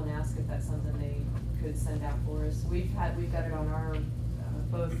could call and ask if that's something they could send out for us. We've got it on our,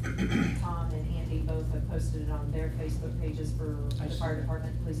 both Tom and Andy both have posted it on their Facebook pages for I the see. fire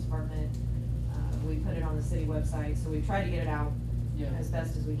department, police department. We put it on the city website, so we tried to get it out Yeah. as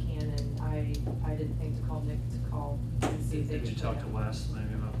best as we can, and I didn't think to call Nick to call and see if they Did could. you put talk it to out. Wes,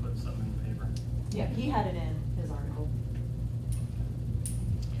 maybe about putting something in the paper? Yeah, he had it in his article.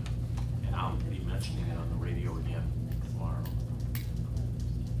 And I'll be mentioning it on the radio again tomorrow.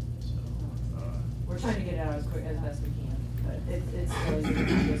 So, We're trying to get it out as quick, as best we can, but it's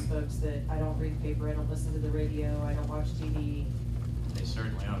those folks that I don't read the paper, I don't listen to the radio, I don't watch TV. they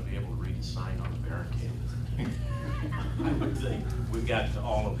certainly ought to be able to read a sign on the barricade. I would think, we've got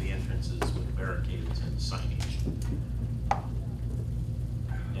all of the entrances with barricades and signage.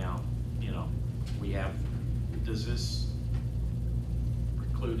 Now, you know, does this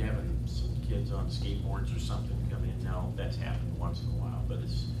preclude having some kids on skateboards or something come in? No, that's happened once in a while, but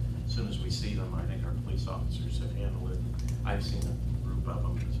as soon as we see them, I think our police officers have handled it. I've seen a group of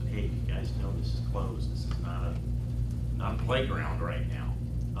them that say, hey, you guys know this is closed, this is not a playground right now.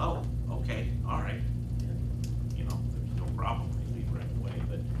 Oh, okay, all right. And, you know, there's no problem, they leave right away,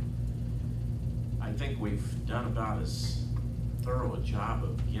 but I think we've done about as thorough a job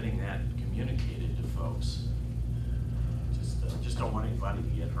of getting that communicated to folks. Just don't want anybody to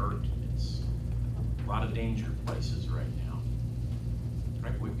get hurt. It's a lot of danger places right now.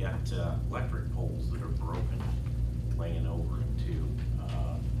 Right, we've got electric poles that are broken, laying over them too.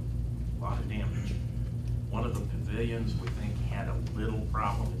 A lot of damage. One of the pavilions we think had a little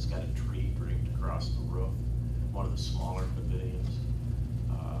problem. It's got a tree draped across the roof. One of the smaller pavilions.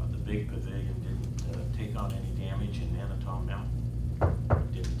 The big pavilion didn't take on any damage, and Manitou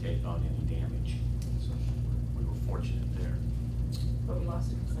Mountain didn't take on any damage. So we were fortunate there. But we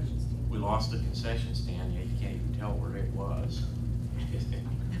lost a concession stand. We lost the concession stand, yet you can't even tell where it was.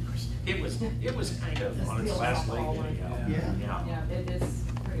 It was kind of on its last leg anyhow. Yeah, it is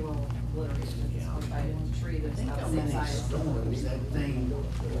pretty well obliterated at this point by a tree that's Think about how the many same size. storms that thing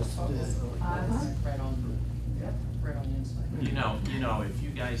stood. Right on the inside. You know, if you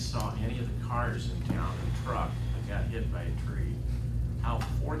guys saw any of the cars in town, the truck that got hit by a tree, how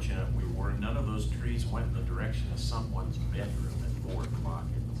fortunate we were. None of those trees went in the direction of someone's bedroom at 4 o'clock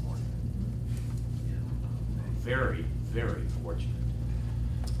in the morning. Very, very fortunate.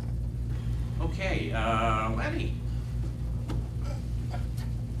 Okay, Lenny.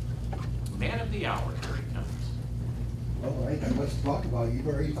 Man of the hour, here he comes. Well, I ain't got much to talk about, you've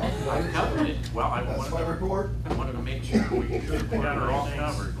already talked about I it. covered it. Well, That's my report. I wanted to make sure we got her all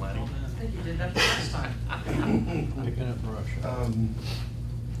covered, Lenny. You did that the last time. Picking up brush.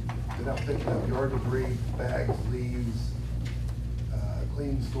 Been out picking up yard debris, bags, leaves,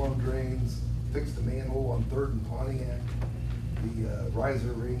 cleaning storm drains, fixed the manhole on 3rd and Pontiac. The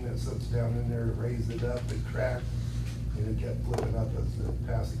riser ring that sits down in there to raise it up, it cracked, and it kept flipping up as the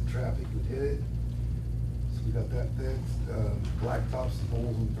passing traffic would hit it. So we got that fixed. Blacktops and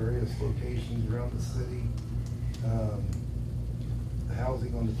holes in various locations around the city. The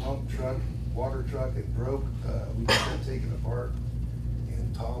housing on the pump truck, water truck, it broke. We got that taken apart,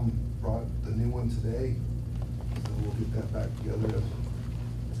 and Tom brought the new one today. So we'll get that back together as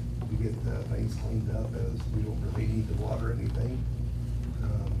we get things cleaned up, as we don't really need to water anything.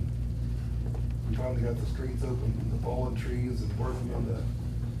 We finally got the streets open from the fallen trees and working on the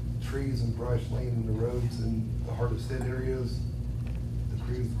trees and brush laying in the roads in the hardest hit areas. The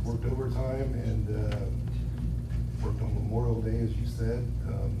crews worked overtime and worked on Memorial Day, as you said.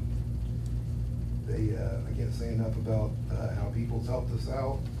 I can't say enough about how people's helped us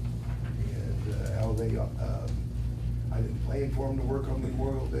out and how they, I didn't plan for them to work on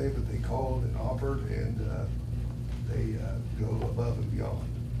Memorial Day, but they called and offered, and they go above and beyond.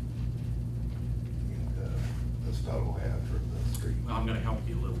 And that's about all I have for the street. Well, I'm gonna help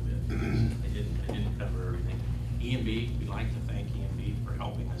you a little bit. I didn't cover everything. E&B, we'd like to thank E&B for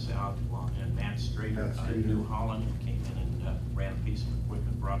helping us out, and Matt Strader out of New Holland came in and ran a piece of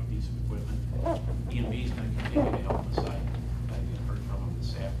equipment, brought a piece of equipment. E&B is gonna continue to help us out. I heard from them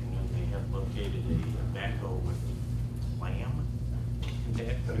this afternoon. They have located a backhoe with clam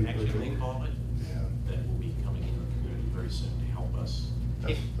connection, they call it, that will be coming in the community very soon to help us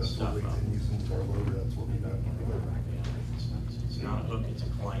pick That's stuff what up. we've been using with our loader, that's what we've done. It's not a hook, it's a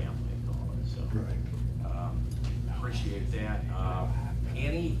clam, they call it, so. Right. Appreciate that.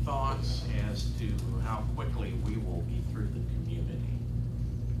 Any thoughts as to how quickly we will be through the community?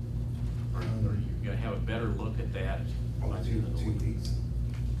 Or you're gonna have a better look at that by the end of the 2 week? weeks.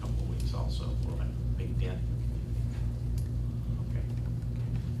 Couple of weeks also, we'll have a big dent.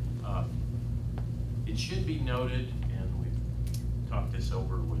 Okay. It should be noted, and we've talked this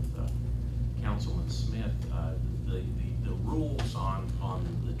over with Councilman Smith, the rules on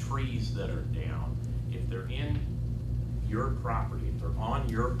the trees that are down, if they're in your property, if they're on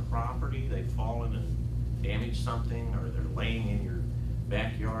your property, they've fallen and damaged something, or they're laying in your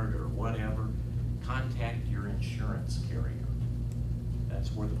backyard or whatever, contact your insurance carrier.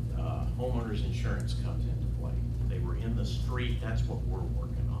 That's where the homeowner's insurance comes into play. If they were in the street, that's what we're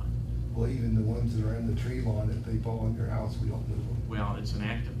working on. Well, even the ones that are in the tree lawn, if they fall on your house, we don't move them. Well, it's an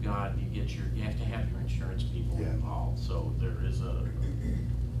act of God. You have to have your insurance people involved. So there is a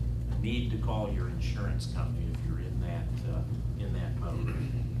need to call your insurance company if you're in that mode.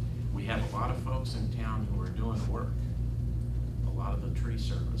 We have a lot of folks in town who are doing work. A lot of the tree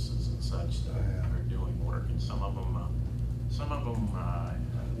services and such are doing work, and some of them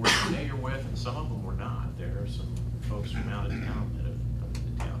we're familiar with, and some of them we're not. There are some folks from out of town that have come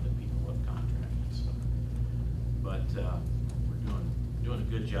into town that people have contracted. So, but we're doing a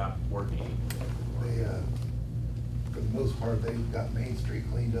good job coordinating. They, for the most part, they got Main Street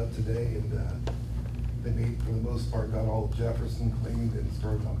cleaned up today, and they for the most part, got all of Jefferson cleaned and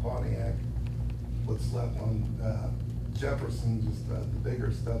started on Pontiac. What's left on Jefferson, just the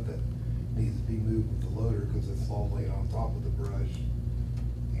bigger stuff that needs to be moved with the loader, because it's all laying on top of the brush.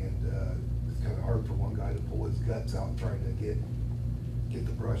 And it's kind of hard for one guy to pull his guts out trying to get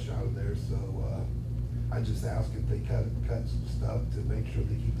the brush out of there. So I just asked if they cut some stuff to make sure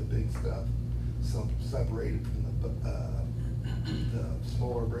they keep the big stuff separated from the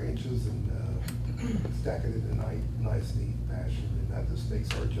smaller branches, and stack it in a nice, neat fashion, and that just makes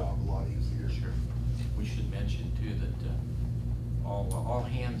our job a lot easier. Sure. We should mention too that all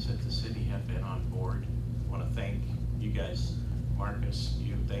hands at the city have been on board. I want to thank you guys, Marcus,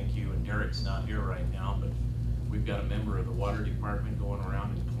 thank you, and Derek's not here right now, but we've got a member of the water department going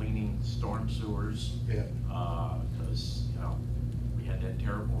around and cleaning storm sewers. Yeah. Because we had that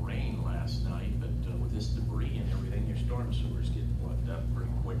terrible rain last night, but with this debris and everything, your storm sewers get plugged up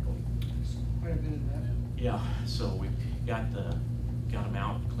pretty quickly. Quite a bit of that. Yeah, so we've got them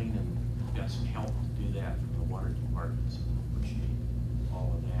out cleaning, got some help to do that from the water department, so appreciate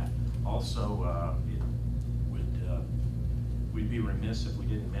all of that. Also, we'd be remiss if we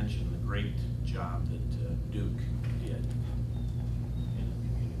didn't mention the great job that Duke did.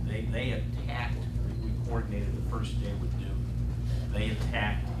 And they attacked, we coordinated the first day with Duke. They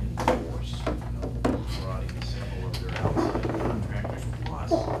attacked in force, brought in several of their outside contractors,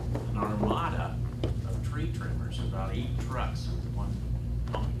 plus an armada of tree trimmers, about 8 trucks with one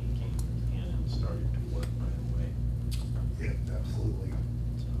company came in and started to work right away. Yeah, absolutely.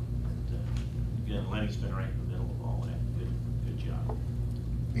 So, again, Lenny's been right in the middle of all that. Good job.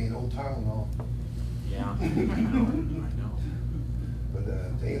 Being old Tylenol. Yeah, I know. But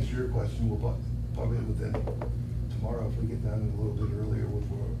to answer your question, we'll probably within tomorrow, if we get done a little bit earlier with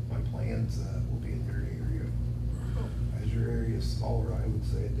my plans, we'll be in your area. As your area is smaller, I would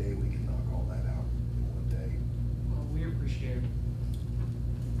say a day we can knock all that out in one day. Well, we appreciate it.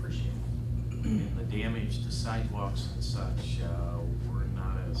 Appreciate it. And the damage to sidewalks and such, we're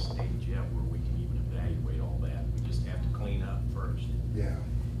not at a stage yet where we can even evaluate all that. We just have to clean up first. Yeah.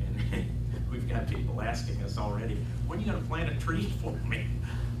 And we've got people asking us already, when are you gonna plant a tree for me?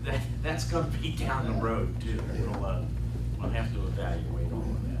 That's gonna be down the road too. We'll have to evaluate all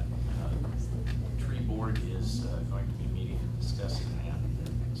of that. Tree board is going to be meeting and discussing that at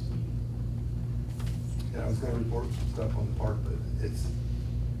the next meeting. And I was gonna report some stuff on the park, but it's,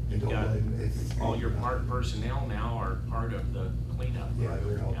 You've got, it's. all your park personnel now are part of the cleanup. Yeah,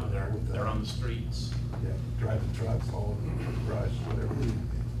 they're helping Now out with that. they're on the streets. Yeah, driving trucks, hauling brush, whatever.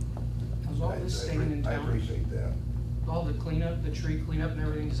 Is all this staying in I town? appreciate that. All the cleanup, the tree cleanup and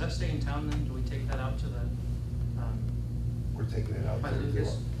everything, does that stay in town then? Do we take that out to the, We're taking it out By to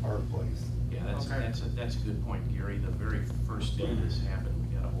Lucas? our place. Yeah, Okay. that's a good point, Gary. The very first day this happened,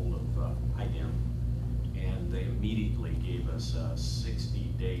 we got a hold of IDEM, and they immediately gave us a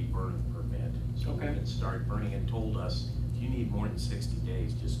 60-day burn permit. So we Okay. can start burning, and told us, if you need more than 60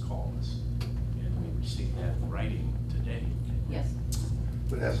 days, just call us. And we received that in writing today. Yes.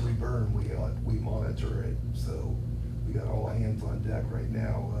 But as we burn, we monitor it, so we got all hands on deck right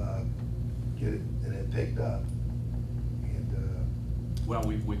now, get it, and it picked up. And, Well,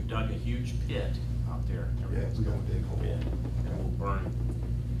 we've dug a huge pit out there. Yeah, we got a big hole. Pit, and we'll burn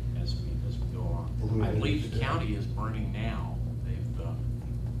as we go along. I Illuminated believe the today. county is burning now. They've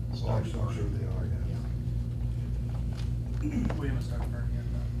I'm started sure burning. they are, yeah. we haven't started burning yet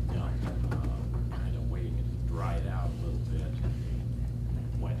though? No, kind of waiting to dry it out a little bit.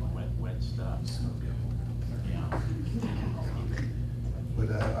 Wet stuff. Yeah. But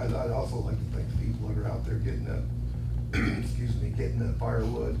I'd also like to thank the people that are out there getting getting the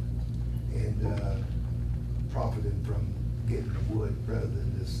firewood and profiting from getting the wood rather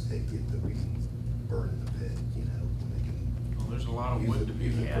than just get the reasons burn in the pit, you know, when they can. Well, there's a lot of use wood it- to be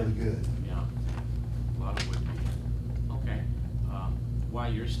use it had. for the good. Yeah, a lot of wood to be had. Okay.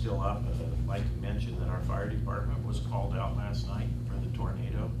 While you're still up, I'd like to mention that our fire department was called out last night for the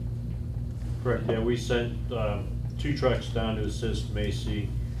tornado. Correct, yeah, we sent 2 trucks down to assist Macy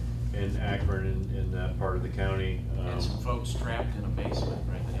and Akron in that part of the county. And some folks trapped in a basement,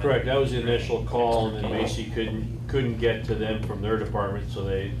 right? Correct, that was the initial call, and then Macy couldn't get to them from their department, so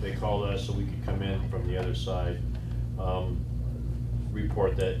they called us so we could come in from the other side.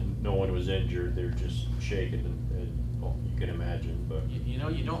 Report that no one was injured, they're just shaken, and well, you can imagine, but. You know,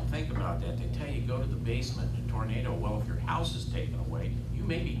 you don't think about that. They tell you go to the basement in a tornado. Well, if your house is taken away, you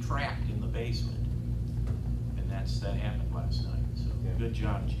may be trapped in the basement. And that happened last night, so Yeah. good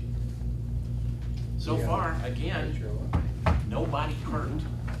job, Chief. So Yeah. far, again, nobody hurt.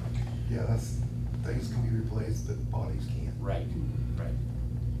 Yeah, things can be replaced, but bodies can't. Right, right.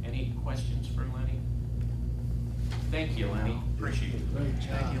 Any questions for Lenny? Thank you, Lenny. Appreciate it.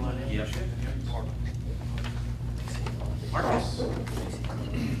 Thank you, Lenny. Yep. Marcus?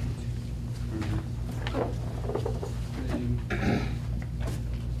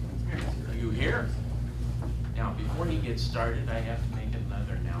 Are you here? Now, before he gets started, I have to make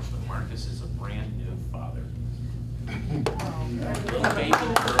another announcement. Marcus is a brand new father. Little baby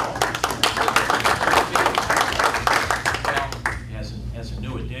girl. Well, as a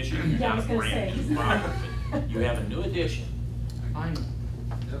new addition, you're Yeah, I not was a gonna brand say. new father, but you have a new addition. Fine.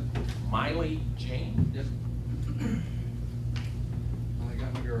 Yep. Miley Jane? Yep. I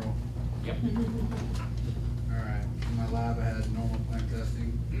got my girl. Yep. Alright, in my lab I had normal plant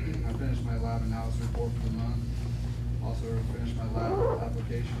testing. I finished my lab analysis report for the month. Also finished my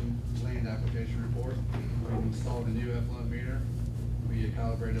land application report. We installed a new effluent meter. We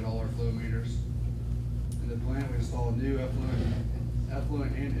calibrated all our flow meters. In the plant, we installed a new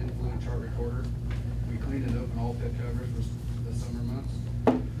effluent and influent chart recorder. We cleaned and opened all pit covers for the summer months.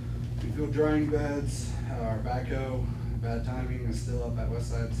 We filled drying beds. Our backhoe, bad timing, is still up at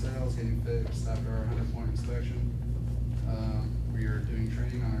Westside Sales, getting fixed after our 100-point inspection. We are doing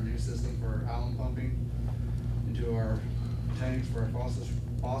training on our new system for alum pumping into our tanks for our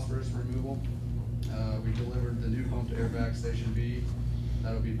phosphorus removal. We delivered the new pump to Airback Station B.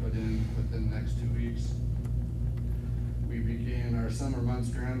 That'll be put in within the next 2 weeks. We began our summer months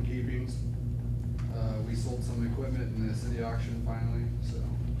groundkeepings. We sold some equipment in the city auction finally, so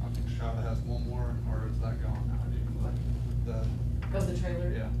I think Shava has one more, or is that gone now? Oh, the trailer?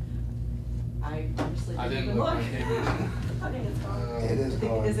 Yeah. I honestly I didn't didn't even look. look. I came in. I think it's gone. It is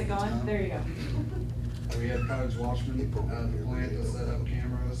gone. Is it gone? There you go. We had Cottage Watchman at the plant to set up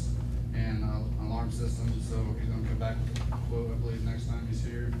cameras and alarm systems, so he's gonna come back with a quote, I believe, next time he's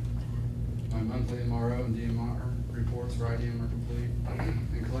here. My monthly MRO and DMR reports for IDM are complete.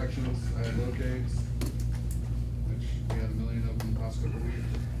 In collections, I had locates, which we had 1 million of them the past couple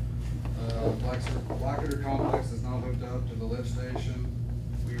weeks. Blackwater Complex is now hooked up to the lift station.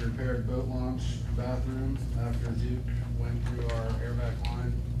 We repaired boat launch bathrooms after Duke went through our airback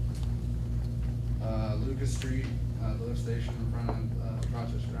line. Lucas Street, the lift station in front of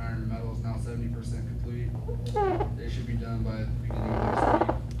Rochester Iron and Metal is now 70% complete. They should be done by the beginning of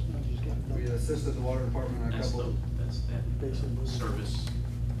next week. We assisted the water department on a That's couple. that service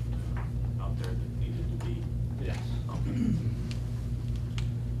out there that needed to be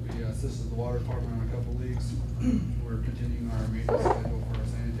assisted the water department on a couple leaks. We're continuing our maintenance schedule for our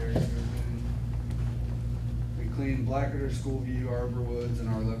sanitary sewer cleaning. We cleaned Blackwater, Schoolview, Arbor Woods, and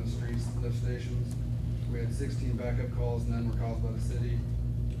our 11th Street lift stations. We had 16 backup calls, none were caused by the city.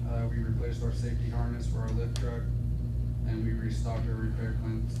 We replaced our safety harness for our lift truck, and we restocked our repair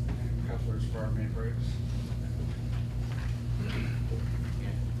clamps and couplers for our main brakes.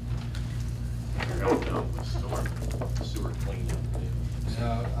 You're helping out with sewer cleanup.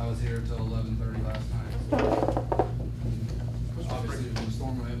 Yeah, I was here till 11:30 last night. So obviously, when the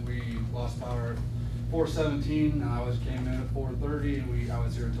storm hit, we lost power at 4:17, and came in at 4:30, and I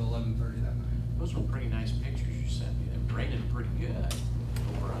was here until 11:30 that night. Those were pretty nice pictures you sent me. They were raining pretty good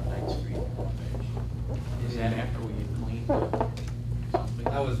over on 9th Street. Is that after we had cleaned something?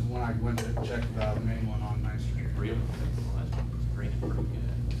 That was when I went to check the main one on 9th Street. Really? Well, that's raining pretty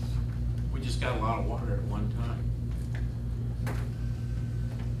good. We just got a lot of water at one time.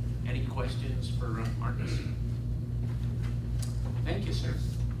 Any questions for Marcus? Thank you, sir.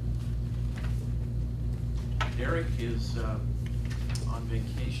 Derek is on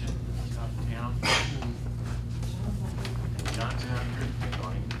vacation out of town. John's out here to pick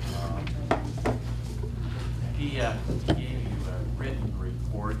on him. He gave you a written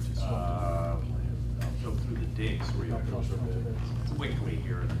report. I'll go through the dates for you quickly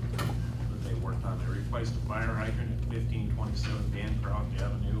here that they worked on. They replaced a fire hydrant at 1527 Bancroft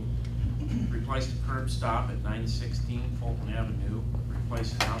Avenue. Replaced a curb stop at 916 Fulton Avenue.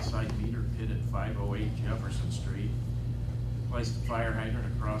 Replaced an outside meter pit at 508 Jefferson Street. Replaced the fire hydrant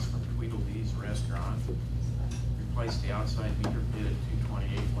across from Tweedledee's Restaurant. Replaced the outside meter pit at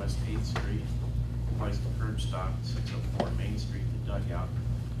 228 West 8th Street. Replaced the curb stop at 604 Main Street, the dugout.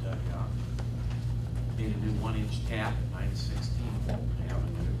 Made a new 1-inch tap at 916 Fulton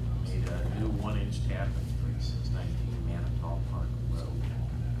Avenue. Made a new 1-inch tap at 3619 Manitow Park Road.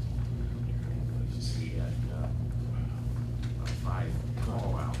 He had 5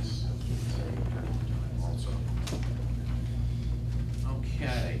 call-outs also.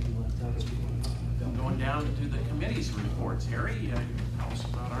 Okay. Going down to the committee's reports. Harry, tell us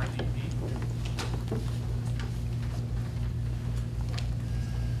about RTP.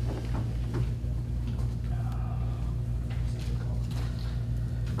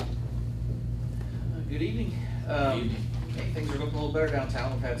 Good evening. Okay, things are looking a little better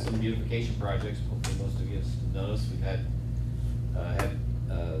downtown. We've had some beautification projects. Hopefully most of you have noticed. We've had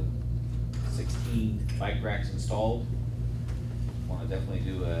 16 bike racks installed. Want to definitely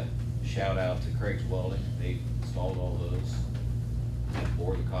do a shout out to Craig's Welding. They installed all those and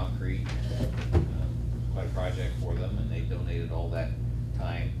poured the concrete. Quite a project for them, and they donated all that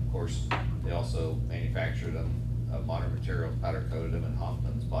time. Of course, they also manufactured them, Modern Materials, powder coated them, and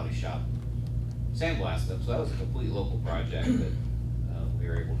Hoffman's Body Shop sandblasted them. So that was a completely local project that we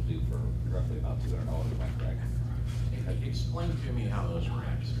were able to do for roughly about $200 a bike rack. Explain to me how those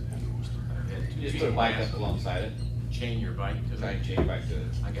racks are used. You just put a bike up alongside it. Chain your bike to it? Try and chain your bike to it.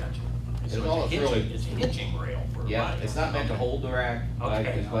 I got you. It's So all it's a hitching rail for a bike. Yeah, it's not meant to hold the rack bike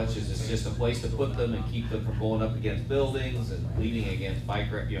Okay. as much as it's just a place to put them and keep them from going up against buildings and leaning against bike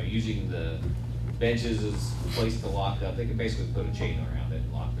rack, using the benches as a place to lock up. They can basically put a chain around it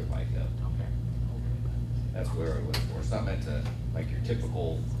and lock their bike up. Okay. That's where it was for. It's not meant to, like your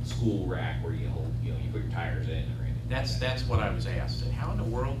typical school rack where you hold, you put your tires in or anything. That's what I was asked. And how in the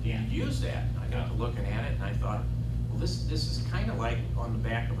world do you use that? I got to looking at it and I thought, well, this is kind of like on the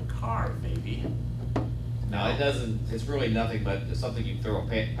back of a car, maybe. No, it doesn't, it's really nothing but something you can throw a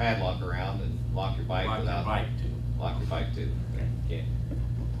padlock around and lock your bike Lock your without. bike too. Lock your bike too. Okay. Can't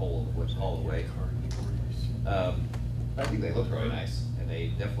pull the way. I think they look really nice, and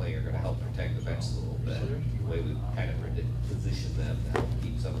they definitely are gonna help protect the benches a little bit. The way we kind of position them to help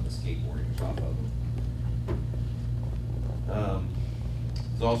keep some of the skateboarders off of them.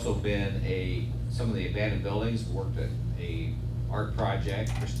 There's also been some of the abandoned buildings, worked at a art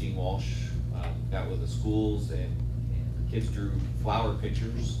project. Christine Walsh got with the schools and the kids drew flower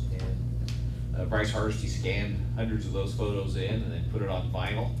pictures, and Bryce Hardesty scanned hundreds of those photos in and then put it on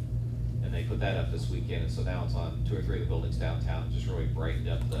vinyl. And they put that up this weekend, and so now it's on 2 or 3 of the buildings downtown. Just really brightened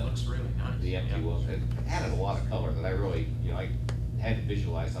up Looks really nice. the empty ones. It added a lot of color that I really, I had to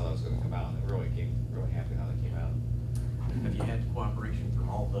visualize how that was going to come out, and it really happy how that came out. Have you had cooperation from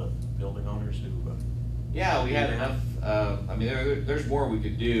all the building owners who? Yeah, we had enough. There's more we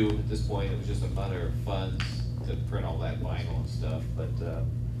could do at this point. It was just a matter of funds to print all that vinyl and stuff, but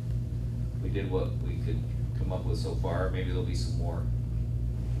we did what we could come up with so far. Maybe there'll be some more.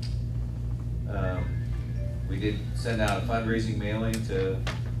 We did send out a fundraising mailing to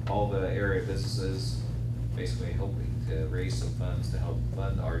all the area businesses, basically hoping to raise some funds to help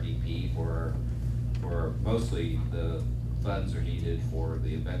fund RDP for mostly the funds are needed for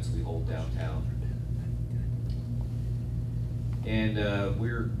the events we hold downtown. And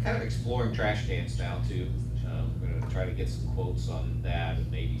we're kind of exploring trash cans now too. We're gonna try to get some quotes on that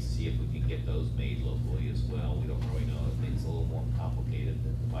and maybe see if we can get those made locally as well. We don't really know, it makes it a little more complicated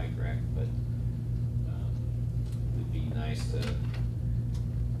than the bike rack, but it would be nice to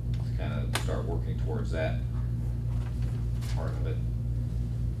kind of start working towards that part of it.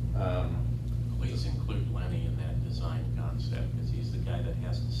 Please include Lenny in that design concept, because he's the guy that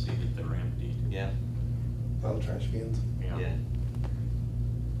has to see that they're emptied. Yeah. All the trash cans. Yeah.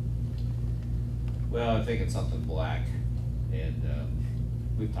 Well, I'm thinking something black, and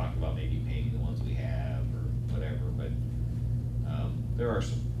we've talked about maybe painting the ones we have or whatever, but there are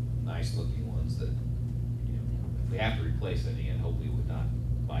some nice looking ones that, you know, if we have to replace any, and hopefully we would not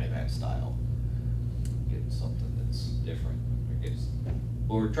buy that style. Get something that's different.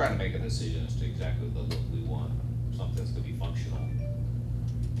 Well, we're trying to make a decision as to exactly the look we want, something that's gonna be functional.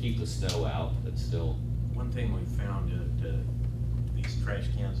 Keep the snow out, but still. One thing we found that these trash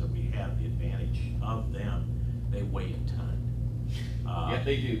cans that we have, the advantage of them, they weigh a ton. Yeah,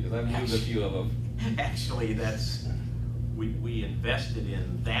 they do, because I've moved a few of them. Actually, we invested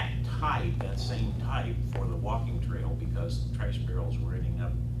in that type, that same type for the walking trail, because trash barrels were ending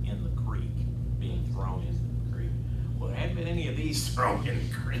up in the creek, being thrown into the creek. Well, there hadn't been any of these thrown in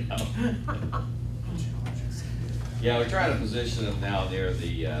the creek. Yeah, we're trying to position them now near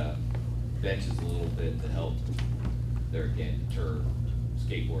the benches a little bit to help there again deter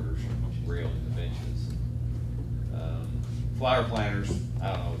skateboarders from railing the benches. Flower planters,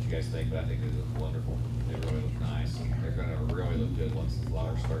 I don't know what you guys think, but I think they look wonderful. They really look nice. They're gonna really look good once the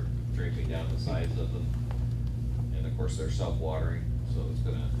flowers start draping down the sides of them. And of course, they're self-watering, so it's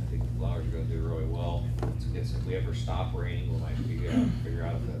gonna, I think the flowers are gonna do really well. If we ever stop raining, we might figure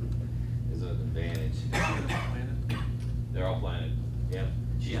out if that is an advantage. They're all planted, yeah.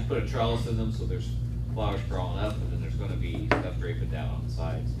 She's put a trellis in them, so there's flowers crawling up, and then there's gonna be stuff draping down on the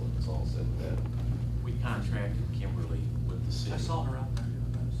sides when it's all said and done. We contracted Kimberly with the city. I saw her out there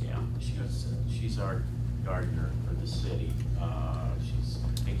doing those. Yeah, she's our gardener for the city.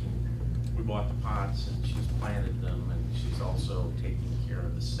 We bought the pots and she's planted them, and she's also taking care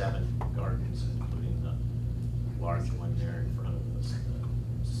of the 7 gardens, including the large one there in front of the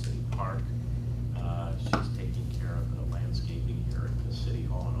city park. She's taking care of the landscaping here at the city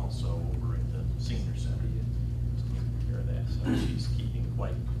hall and also over at the senior center. She's taking care of that, so she's keeping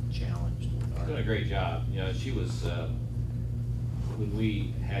quite challenged with our. She's doing a great job. You know, she was, when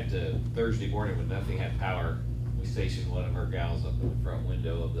we had to, Thursday morning when nothing had power, we stationed one of our gals up in the front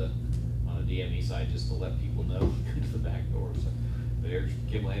window of on the DME side just to let people know to the back door. So there's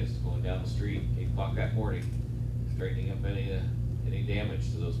Kim Lance going down the street, 8 o'clock that morning, straightening up any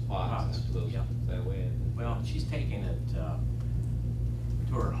damage to those pots, to those, that way. Well, she's taking it to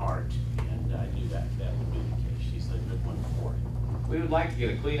her heart, and I knew that would be the case. She's a good one for it. We would like to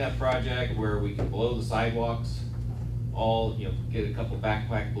get a cleanup project where we can blow the sidewalks, get a couple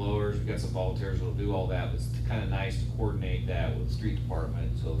backpack blowers. We've got some volunteers that'll do all that. It's kind of nice to coordinate that with the street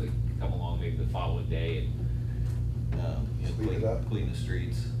department so they can come along maybe the following day and clean the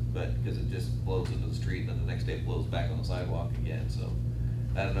streets. But because it just blows into the street, and then the next day it blows back on the sidewalk again. So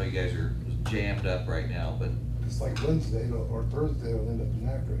I don't know, you guys are jammed up right now, but it's like Wednesday or Thursday will end up in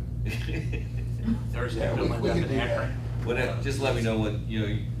Akron. Thursday will end up in Akron. Just let me know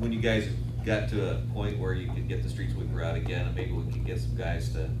when you guys got to a point where you could get the street sweeper out again, and maybe we can get some guys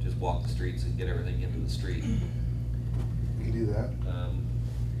to just walk the streets and get everything into the street. We can do that.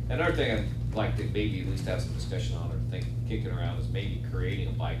 Another thing I'd like to maybe at least have some discussion on, or kicking around, is maybe creating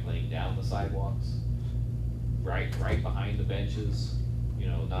a bike lane down the sidewalks, right behind the benches.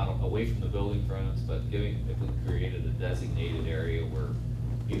 Not away from the building fronts, but if we created a designated area where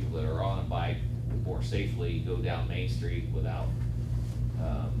people that are on a bike would more safely go down Main Street without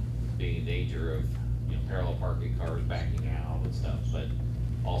being in danger of parallel parking cars backing out and stuff, but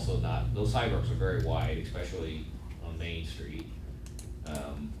also not, those sidewalks are very wide, especially on Main Street.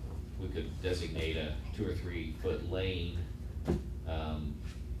 We could designate a 2 or 3 foot lane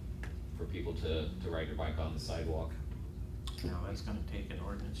for people to ride their bike on the sidewalk. Now, that's gonna take an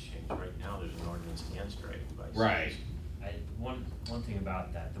ordinance change. Right now, there's an ordinance against riding bicycles. Right. One thing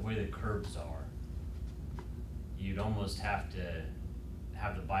about that, the way the curbs are, you'd almost have to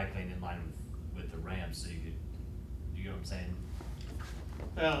have the bike lane in line with the ramp, so you know what I'm saying?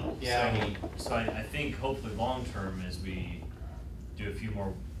 Well, yeah. So I think hopefully long-term, as we do a few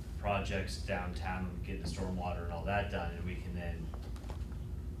more projects downtown, and get the stormwater and all that done, and we can then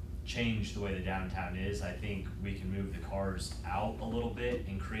change the way the downtown is. I think we can move the cars out a little bit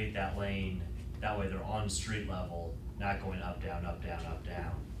and create that lane, that way they're on street level, not going up, down, up, down, up,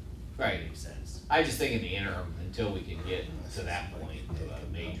 down. Right. Makes sense. I just think in the interim, until we can get to that point of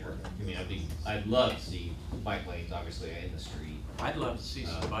a major, I mean, I'd love to see bike lanes, obviously, in the street. I'd love to see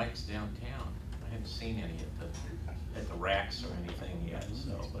some bikes downtown. I haven't seen any at the racks or anything yet,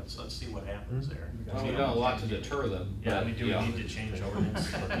 so let's see what happens there. Well, we've done a lot to deter them. Yeah, but, we do you know. need to change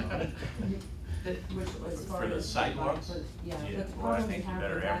ordinance. Which, as far For the as sidewalks? but, yeah, Yeah. but the Well, I problem we think you have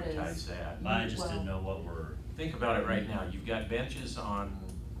better with that advertise is. that. I just didn't well, know what we're, Think about it right now, you've got benches on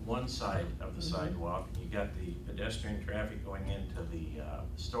one side of the Mhm. sidewalk, you got the pedestrian traffic going into the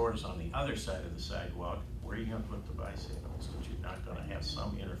stores on the other side of the sidewalk. Where are you gonna put the bicycles, but you're not gonna have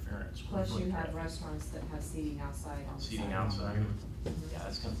some interference with Plus foot you have traffic. restaurants that have seating outside on the Seating sidewalk. outside, Mhm. yeah,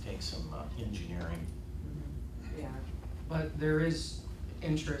 that's gonna take some engineering. Yeah, But there is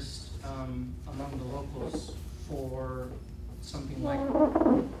interest, among the locals for something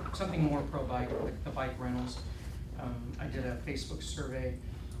more pro-bike, like the bike rentals. I did a Facebook survey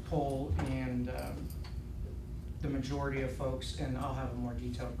poll, and, the majority of folks, and I'll have a more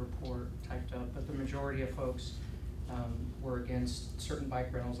detailed report typed up, but the majority of folks, were against certain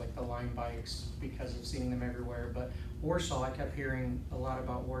bike rentals, like the Lime bikes, because of seeing them everywhere. But Warsaw, I kept hearing a lot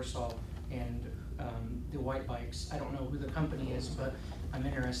about Warsaw and, the white bikes. I don't know who the company is, but I'm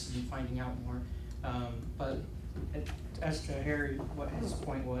interested in finding out more. But as to Harry, what his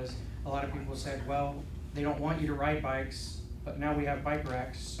point was, a lot of people said, well, they don't want you to ride bikes, but now we have bike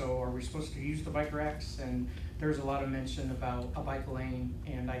racks, so are we supposed to use the bike racks? And there's a lot of mention about a bike lane,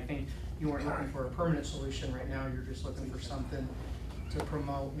 and I think you weren't looking for a permanent solution right now, you're just looking for something to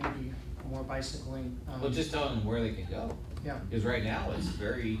promote maybe more bicycling. Well, just tell them where they can go. Yeah. Because right now, it's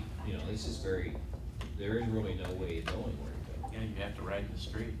very, you know, it's just very, there is really no way of knowing where to go. Yeah, you have to ride in the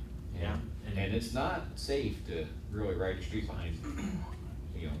street. Yeah, and it's not safe to really ride the street behind,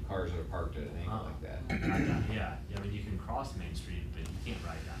 you know, cars that are parked at an angle like that. yeah, I mean, you can cross Main Street, but you can't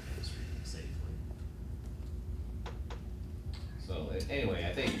ride down Main Street safely. So, anyway,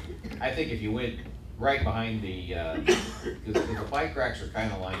 I think if you went right behind the, cause the bike racks are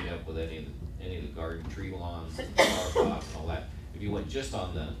kinda lined up with any of the garden tree lawns, and flower plots and all that. If you went just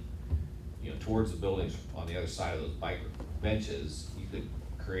on the, you know, towards the buildings on the other side of those bike benches, you could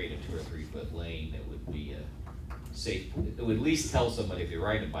create a 2 or 3 foot lane that would be safe. It would at least tell somebody if they're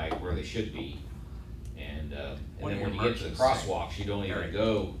riding a bike where they should be. And then when you get to the crosswalks, you don't even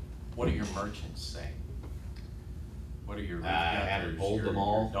go. What do your merchants say? What are your? I haven't pulled them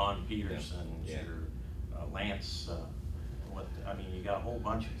all. Your Don Petersons, Yeah. your Lance, I mean, you got a whole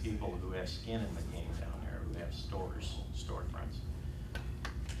bunch of people who have skin in the game down there, who have storefronts.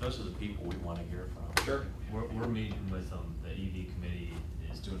 Those are the people we wanna hear from. Sure. We're meeting with the EV committee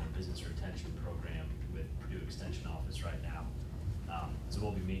is doing a business retention program with Purdue Extension Office right now. So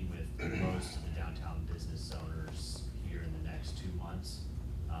we'll be meeting with most of the downtown business owners here in the next 2 months,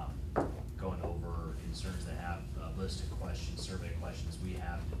 going over concerns they have, a list of questions, survey questions we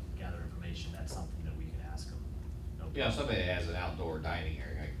have to gather information. That's something that we can ask them. No You know, problem. somebody that has an outdoor dining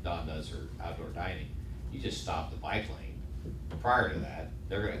area, like Don does her outdoor dining, you just stop the bike lane. Prior to that,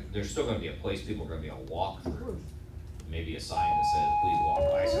 there's still gonna be a place people are gonna be able to walk through. Maybe a sign that says, please walk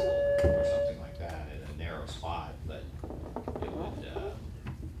bicycle, or something like that, in a narrow spot, but it would,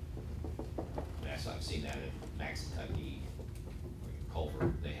 I've seen that in Max Kentucky, or in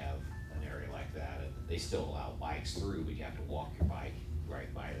Culver, they have an area like that, and they still allow bikes through, but you have to walk your bike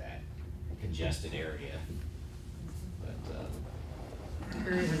right by that congested area. But,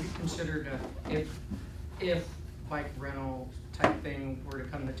 Harry, have you considered, if bike rental type thing were to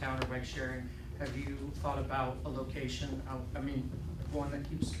come to town or bike sharing, have you thought about a location? I mean, one that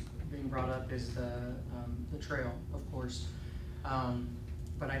keeps being brought up is the trail, of course.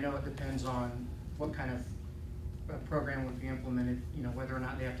 But I know it depends on what kind of program would be implemented, you know, whether or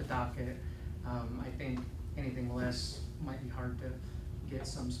not they have to dock it. I think anything less might be hard to get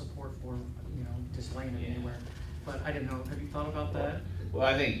some support for, you know, just laying it anywhere. But I didn't know, have you thought about that? well,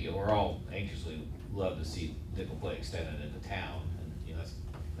 I think, you know, we're all anxiously love to see Nickel Play extended into town, and, you know,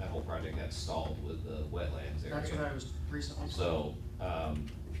 that whole project got stalled with the wetlands area. That's what I was recently. So,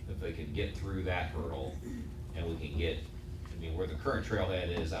 if they can get through that hurdle, and we can get, I mean, where the current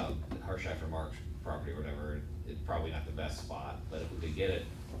trailhead is out at Harshafter Mark's property or whatever, it's probably not the best spot, but if we could get it,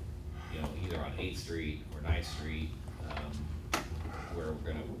 you know, either on 8th Street or 9th Street, where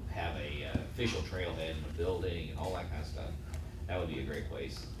we're gonna have a official trailhead and a building and all that kind of stuff, that would be a great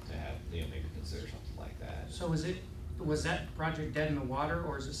place to have, you know, maybe consider something like that. So was that project dead in the water,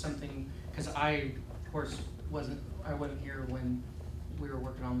 or is it something, cause I, of course, wasn't here when we were working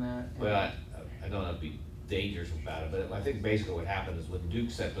working on that. and- Well, I don't know to be dangerous about it, but I think basically what happened is when Duke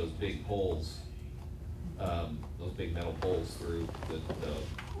set those big poles, those big metal poles through the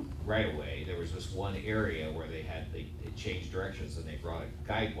right of way, there was this one area where they changed directions and they brought a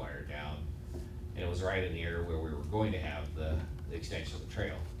guide wire down. And it was right in the area where we were going to have the extension of the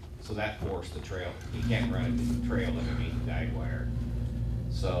trail. So that forced the trail, you can't run it with the trail underneath the guide wire.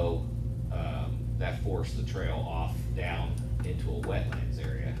 So, that forced the trail off down into a wetlands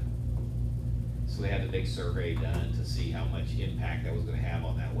area. So they had a big survey done to see how much impact that was gonna have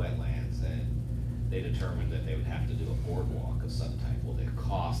on that wetlands, and they determined that they would have to do a boardwalk of some type. Well, the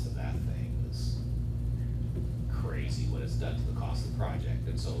cost of that thing was crazy, what it's done to the cost of the project,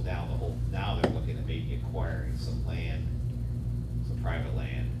 and so now they're looking at maybe acquiring some land, some private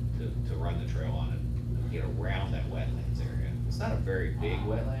land, to run the trail on and get around that wetlands area. It's not a very big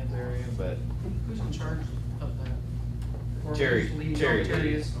wetlands area, but Who's in charge of that? Or Terry who's leading? Terry Terry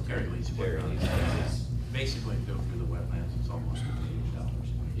leads. is? Terry leads. Terry leads. Basically, go through the wetlands, it's almost $1 million.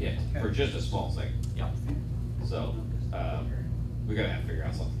 Yeah, for just a small segment. Yeah. So, we're gonna have to figure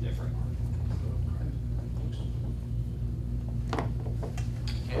out something different.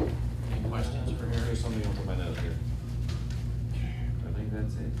 Okay, any questions for Harry? There's something else on my note here. I think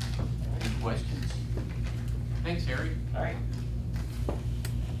that's it. Any questions? Thanks, Harry. All right.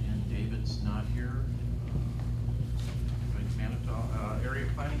 And David's not here. Manitoba, Area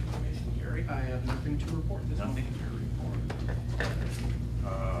Planning Commission, Gary? I have nothing to report this Nothing to report.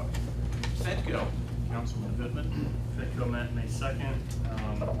 Fedco, Councilman Goodman. FedCo met May 2nd.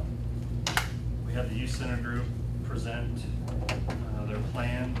 We had the youth center group present their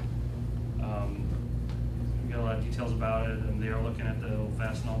plan. We got a lot of details about it, and they are looking at the old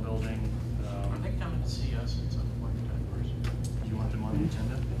Fastenal building. Are they coming to see us at some point in time, or is it? Do you want them on the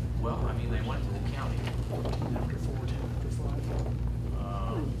agenda? Well, I mean, they went to the county. After 4, 10, after 5.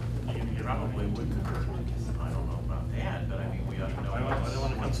 You gonna get Probably them? wouldn't hurt. I don't know about that, but I mean, we ought to know. Why don't they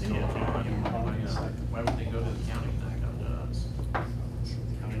wanna come see it? Why would they go to the county and not come to us?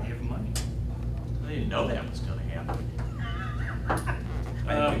 County give them money. They didn't know that was gonna happen. I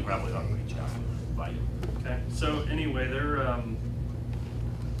think we probably ought to reach out and invite them. Okay, so anyway, their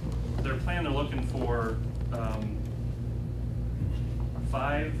plan, they're looking for,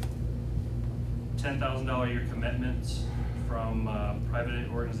 5 $10,000 a year commitments from, private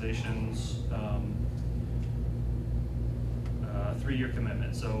organizations, 3-year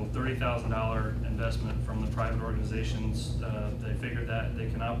commitment, so $30,000 investment from the private organizations. They figured that they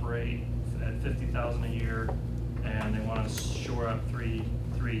can operate at $50,000 a year, and they wanna shore up three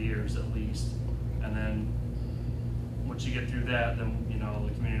years at least. And then, once you get through that, then, you know,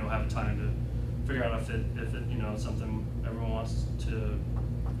 the community will have time to figure out if it, you know, something everyone wants to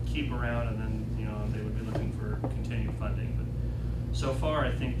keep around, and then, you know, they would be looking for continued funding. But so far,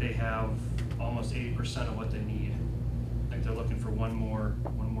 I think they have almost 80% of what they need. I think they're looking for one more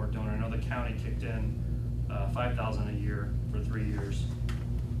donor. I know the county kicked in $5,000 a year for 3 years.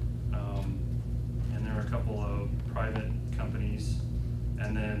 And there are a couple of private companies,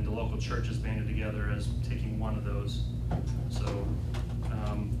 and then the local churches banded together as taking one of those. So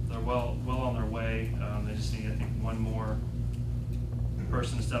they're well on their way. They just need, I think, one more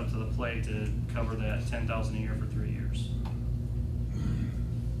person to step up to the plate to cover that $10,000 a year for 3 years.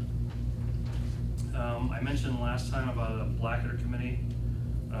 I mentioned last time about a Blackadder committee.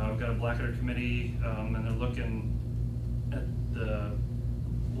 We've got a Blackadder committee, and they're looking at the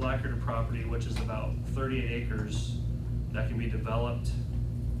Blackadder property, which is about 38 acres that can be developed.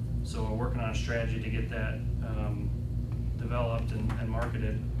 So we're working on a strategy to get that developed and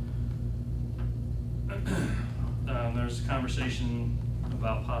marketed. There's a conversation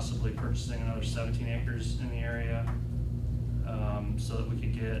about possibly purchasing another 17 acres in the area, so that we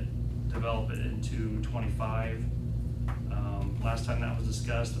could develop it into 25. Last time that was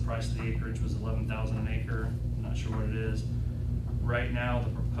discussed, the price of the acreage was $11,000 an acre. I'm not sure what it is. Right now,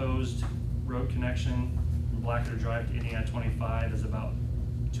 the proposed road connection from Blackadder Drive to Indiana 25 is about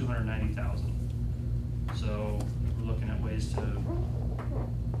 $290,000. So we're looking at ways to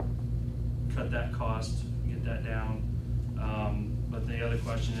cut that cost, get that down. But the other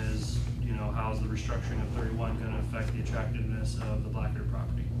question is, you know, how's the restructuring of 31 going to affect the attractiveness of the Blackadder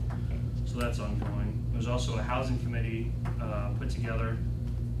property? So that's ongoing. There's also a housing committee put together.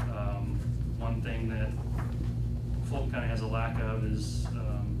 One thing that Fulton County has a lack of is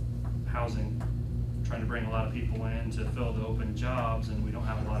housing. Trying to bring a lot of people in to fill the open jobs, and we don't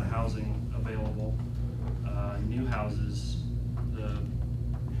have a lot of housing available. New houses, the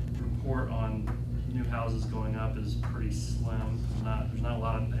report on new houses going up is pretty slim. There's not a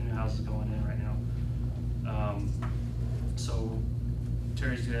lot of new houses going in right now. So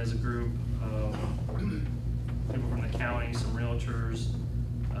Terry's has a group of people from the county, some realtors,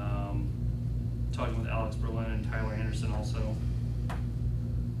 talking with Alex Berlin and Tyler Anderson also.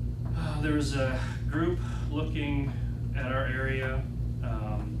 There was a group looking at our area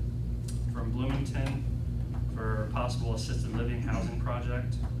from Bloomington for a possible assisted living housing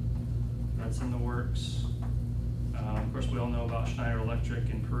project. That's in the works. Of course, we all know about Schneider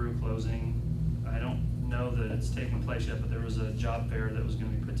Electric in Peru closing. I don't know that it's taken place yet, but there was a job fair that was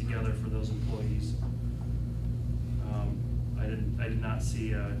going to be put together for those employees. I did not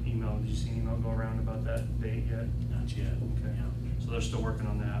see an email. Did you see an email go around about that date yet? Not yet. Okay. Yeah. So they're still working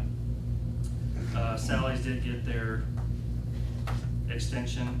on that. Sally's did get their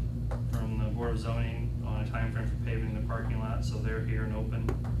extension from the Board of Zoning on a time frame for paving the parking lot, so they're here and open.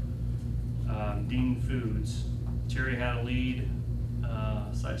 Dean Foods. Terry had a lead.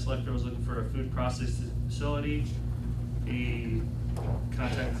 Site selector was looking for a food processing facility. He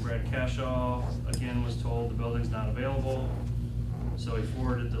contacted Brad Cashaw, again was told the building's not available. So he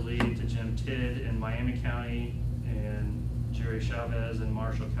forwarded the lead to Jim Tidd in Miami County and Jerry Chavez in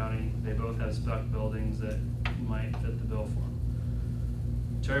Marshall County. They both have spec buildings that might fit the bill for him.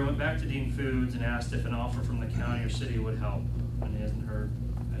 Terry went back to Dean Foods and asked if an offer from the county or city would help, and he hasn't heard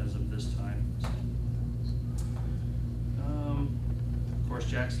as of this time. So. Of course,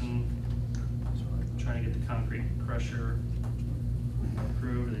 Jackson trying to get the concrete crusher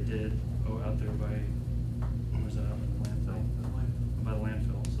approved. They did out there by, where's that, up at the landfill? By the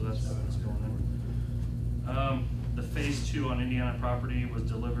landfill, so that's going on. The phase 2 on Indiana property was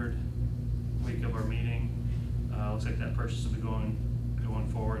delivered week of our meeting. Looks like that purchase will be going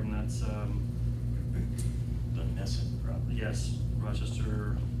forward, and that's the Nesson property. Yes,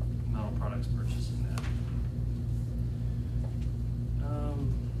 Rochester Metal Products purchasing that.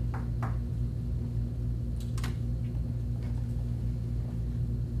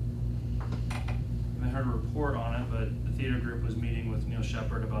 I heard a report on it, but the theater group was meeting with Neil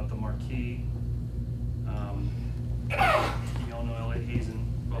Shepard about the marquee. You all know Elliot Hazen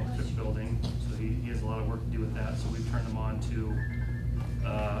about the Cook building, so he has a lot of work to do with that. So we've turned him on to,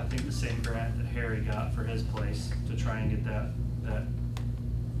 I think, the same grant that Harry got for his place to try and get that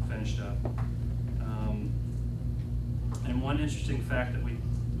finished up. And one interesting fact that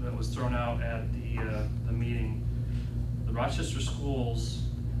was thrown out at the meeting, the Rochester schools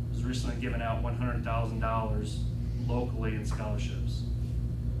was recently given out $100,000 locally in scholarships.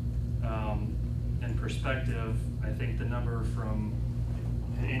 In perspective, I think the number from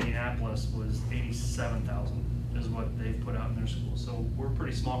Indianapolis was 87,000 is what they've put out in their schools. So we're a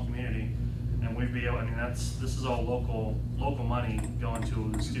pretty small community, and we'd be able, I mean, this is all local money going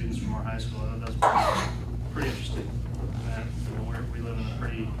to the students from our high school. That's pretty interesting. And, you know, we live in a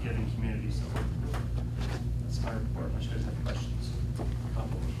pretty giving community, so that's my report. Unless you guys have questions. A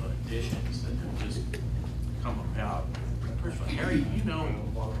couple of additions that have just come about. First of all, Harry, you know,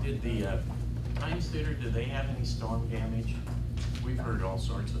 did the Times Theater, did they have any storm damage? We've heard all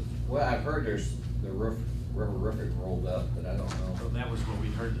sorts of. Well, I've heard there's the rubber roofing rolled up, but I don't know. So that was what we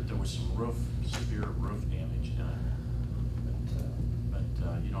heard, that there was some severe roof damage done. But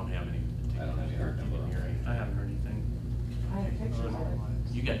you don't have any particular. I don't have any heard number. I haven't heard anything. I have pictures of it.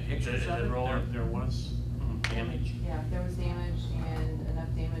 You got pictures of it? There was damage? Yeah, there was damage, and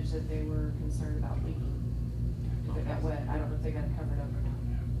enough damage that they were concerned about leaking. If it got wet, I don't know if they got it covered up or not.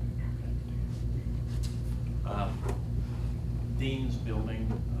 Dean's building,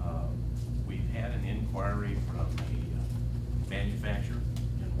 we've had an inquiry from a manufacturer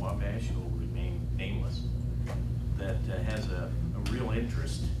in Wabash, who will remain nameless, that has a real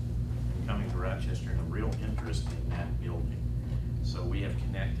interest in coming to Rochester and a real interest in that building. So we have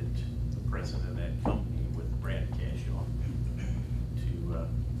connected the president of that company with Brad Cashaw to,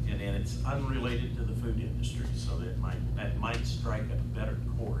 and it's unrelated to the food industry, so that might strike a better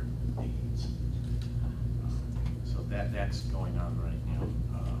chord with Dean's. So that's going on right now.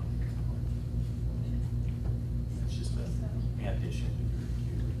 It's just an addition to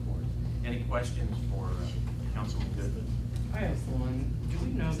your report. Any questions for Councilman Goodman? I have one. Do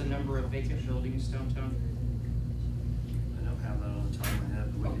we know the number of vacant buildings downtown? I don't have that on the top of my head,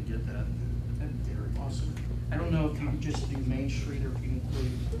 but we could get that. That'd be very awesome. I don't know if you just do Main Street or if you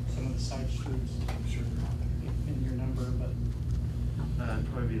include some of the side streets. I'm sure in your number, but. It'd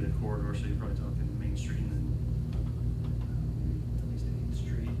probably be the corridor, so you're probably talking Main Street and then at least 8th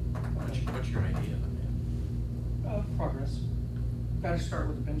Street. What's your idea on that? Progress. Gotta start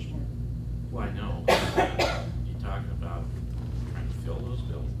with a benchmark. Well, I know. You talk about trying to fill those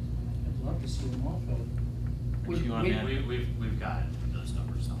buildings. I'd love to see them all filled. You on that? We've got those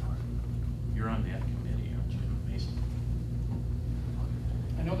numbers somewhere. You're on that committee, aren't you, Mason?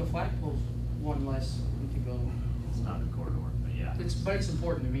 flagpole's one less we could go. It's not a corridor, but yeah. But it's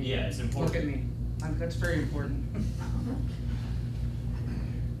important to me. Yeah, it's important. Look at me, that's very important.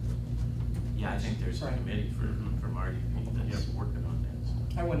 Yeah, I think there's a Right. committee from RDP that's working on that.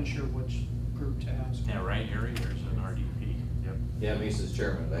 I wasn't sure which group to ask. Yeah, right, Harry, there's an RDP, yep. Yeah, Mesa's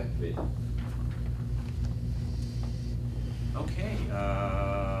chairman of that committee. Okay,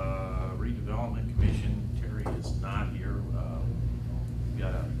 redevelopment commission, Terry is not here. We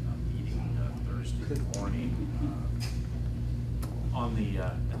got a meeting Thursday morning. On the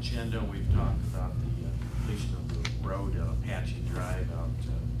agenda, we've talked about the completion of the road Apache Drive out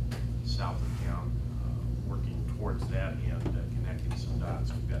south of town, working towards that and connecting some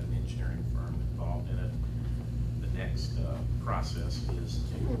dots. We've got an engineering firm involved in it. The next process is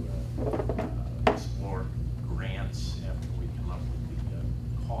to explore grants after we come up with the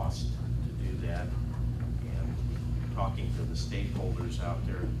cost to do that, and talking to the stakeholders out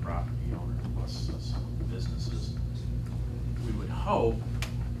there, the property owners plus some businesses. We would hope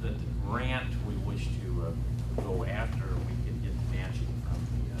that the grant we wish to go after, we can get the matching from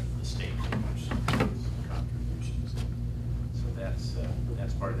the stakeholders contributions. So that's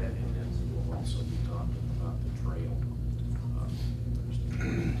part of that, and then we'll also be talking about the trail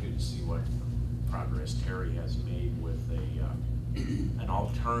to see what progress Terry has made with an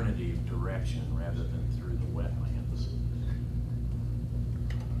alternative direction rather than through the wetlands.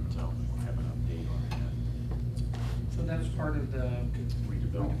 So we'll have an update on that. So that was part of the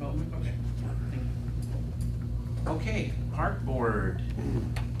redevelopment? Okay. Thank you. Okay, park board.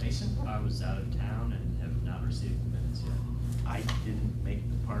 Mason? I was out of town and have not received the minutes yet. I didn't make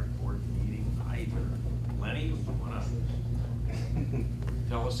the park board meeting either. Lenny, you wanna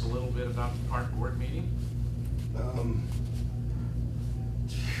tell us a little bit about the park board meeting?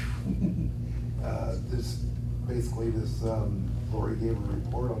 Lori gave a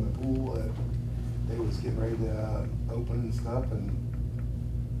report on the pool that they was getting ready to open and stuff, and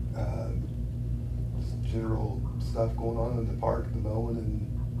just general stuff going on in the park at the moment and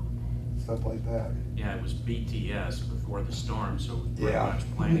stuff like that. Yeah, it was BTS before the storm, so it was pretty Yeah. much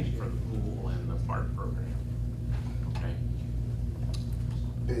planning for the pool and the park program. Okay.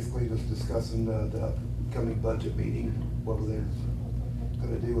 Basically just discussing the upcoming budget meeting, what they're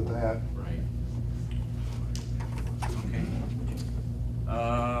gonna do with that. Right. Okay.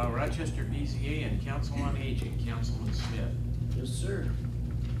 Rochester BZA and Council on Aging, Councilman Smith. Yes, sir.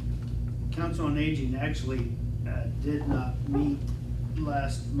 Council on Aging actually did not meet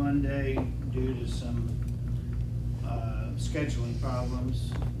last Monday due to some scheduling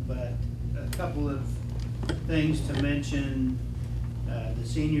problems, but a couple of things to mention. The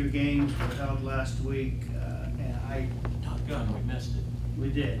senior games were held last week, and Doggone, we missed it. we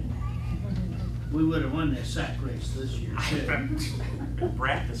did. We would have won that sack race this year too. Been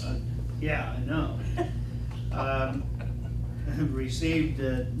practicing. Yeah, I know. Received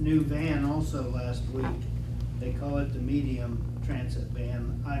a new van also last week. They call it the medium transit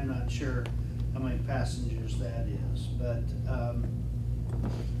van. I'm not sure how many passengers that is, but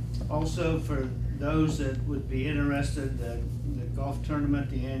also for those that would be interested, the golf tournament,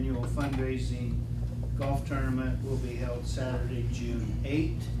 the annual fundraising golf tournament will be held Saturday, June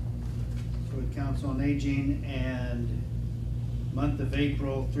 8th for the Council on Aging, and month of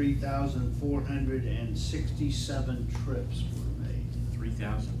April, 3,467 trips were made.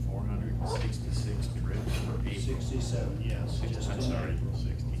 3,466 trips for April. 67, yes. just I'm in sorry, April.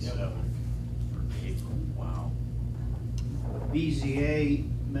 67 for April, wow. BZA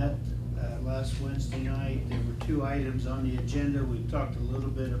met last Wednesday night. There were two items on the agenda. We talked a little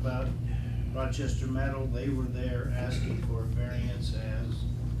bit about Rochester Metal. They were there asking for a variance as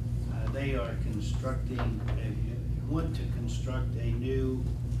they are want to construct a new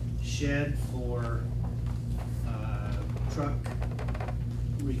shed for truck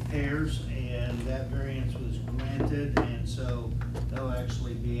repairs, and that variance was granted, and so they'll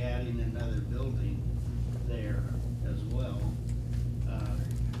actually be adding another building there as well.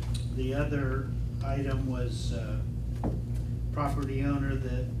 The other item was property owner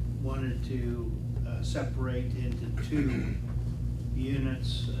that wanted to separate into two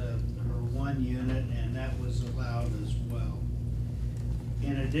units, or one unit, and that was allowed as well.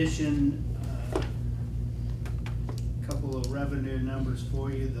 In addition, a couple of revenue numbers for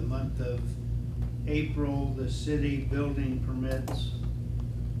you. The month of April, the city building permits,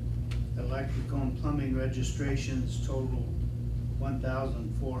 electrical and plumbing registrations totaled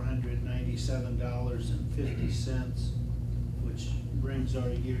 $1,497.50, which brings our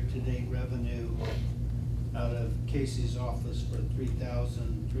year-to-date revenue out of Casey's office for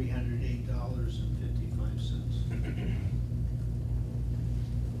 $3,308.55.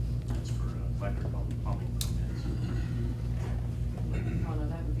 electrical and plumbing permits. Oh, no,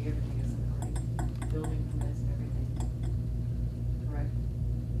 that would be everything, isn't it, right? Building permits and everything, correct?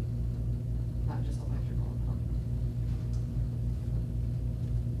 Not just electrical and plumbing.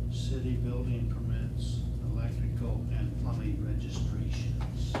 City building permits, electrical and plumbing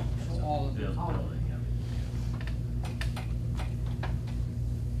registrations. So all of it. All of it. Building, yeah.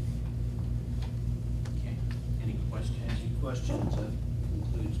 Okay, any questions? Any questions? That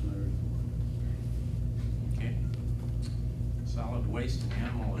concludes my report. Okay. Solid waste and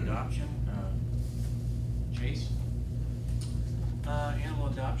animal adoption, Chase? Animal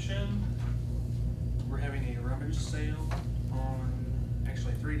adoption, we're having a rummage sale on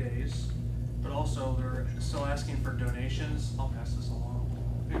actually 3 days, but also they're still asking for donations. I'll pass this along.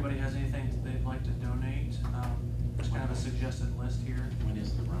 If anybody has anything that they'd like to donate, there's kind of a suggested list here. When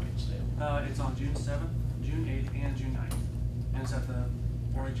is the rummage sale? It's on June 7th, June 8th, and June 9th, and it's at the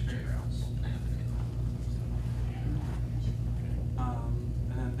 4-H Fairgrounds.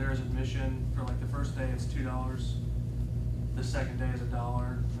 And then there's admission for like the first day it's $2, the second day is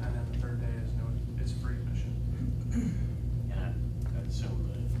 $1, and then the third day is it's free admission. And I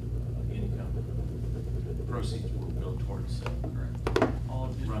assume the income, the proceeds will go towards, All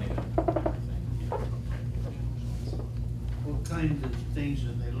of running it. everything. Yeah, okay. What kind of things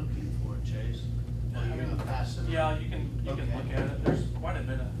are they looking for, Chase? Are you gonna pass it? Yeah, you can Okay. look at it. There's quite a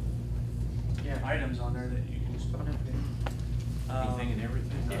bit of items on there that you can just. Anything and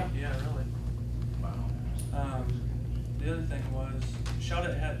everything? Yeah, really. Wow. The other thing was,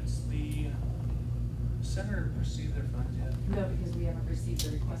 has the center received their funds yet? No, because we haven't received the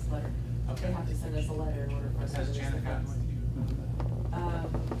request letter. Okay. They have to send us a letter in order for us to Has release the Janet gotten funds. with you?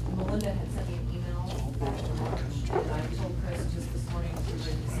 Melinda had sent me an email back in March, and I told Chris just this morning to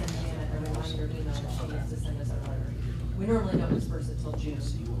send Janet a reminder email that she needs to send us a letter. We normally don't disperse it till June.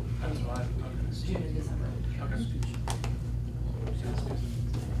 That's fine. June and December. Okay.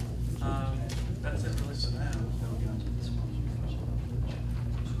 That's it really for now.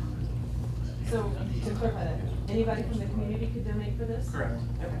 So, to clarify that, anybody from the community could donate for this? Correct.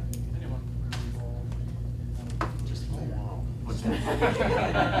 Okay. Anyone? Just a little. What's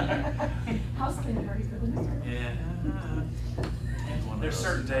House cleaning party for the minister. Yeah. There's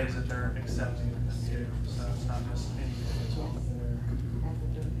certain days that they're accepting them too, so it's not just any day.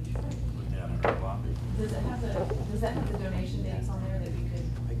 Put that in our lobby. Does that have the donation dates on there that we could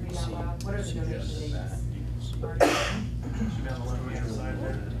read out loud? What are the donation dates? Should be on the left-hand side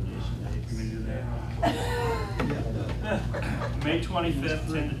there. You may do that. May 25th,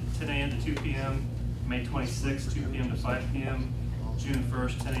 10 a.m. to 2 p.m. May 26th, 2 p.m. to 5 p.m. June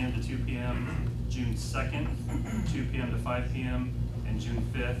 1st, 10 a.m. to 2 p.m. June 2nd, 2 p.m. to 5 p.m. And June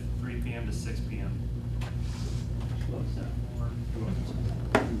 5th, 3 p.m. to 6 p.m.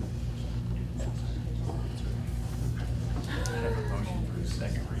 Have a motion for a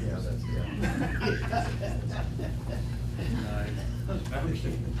second read. Yeah, that's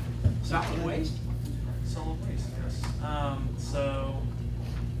Okay. Solid waste? Solid waste, yes. So,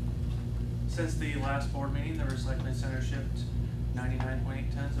 since the last board meeting, the recycling center shipped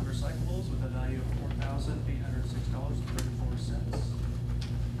 99.8 tons of recyclables with a value of $4,806.34.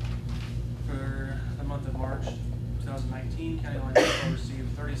 For the month of March 2019, County Line Depot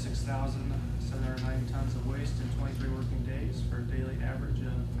received 36,790 tons of waste in 23 working days for a daily average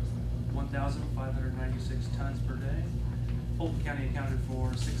of 1,596 tons per day. Fulton County accounted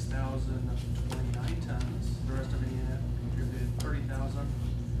for 6,029 tons. The rest of Indiana contributed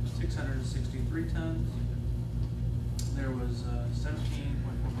 30,663 tons. There was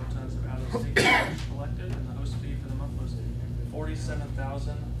 17.44 tons of out-of-state trash collected, and the host fee for the month was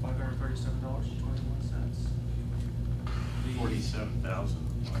 $47,537.21. 47,000.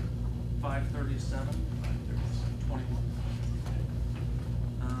 537.21.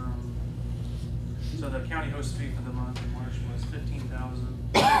 So the county host fee for the month in March was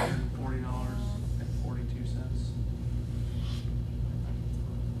 $15,440.42.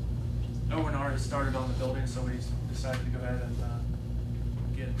 O&R has started on the building, so we decided to go ahead and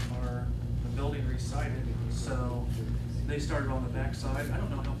get the building re-sided. So they started on the back side. I don't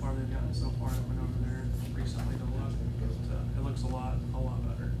know how far they've gotten so far. I went over there recently to look, but it looks a lot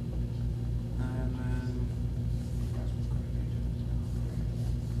better. And then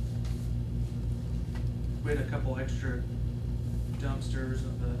we had a couple extra dumpsters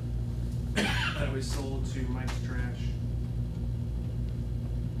of that we sold to Mike's Trash.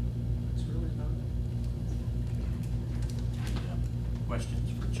 That's really about it. Questions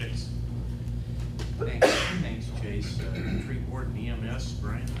for Chase? Thanks, Chase. Tree board and EMS,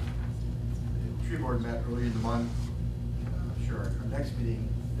 Brian? The tree board met early in the month. Sure, our next meeting,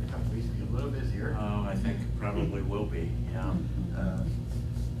 couple weeks, be a little busier. Oh, I think probably will be, yeah.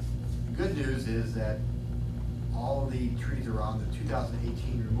 The good news is that all the trees are on the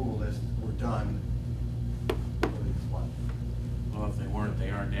 2018 removal list were done early this month. Well, if they weren't, they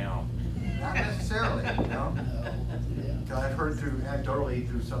are now. Not necessarily, you know? So I've heard through anecdotally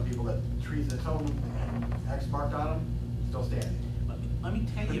through some people that trees that some X marked on them, still standing. Let me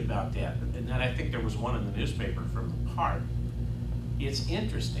tell you about that, and then I think there was one in the newspaper from the park. It's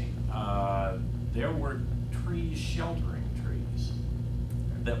interesting, there were trees sheltering trees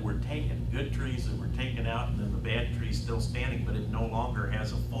that were taken, good trees that were taken out, and then the bad trees still standing, but it no longer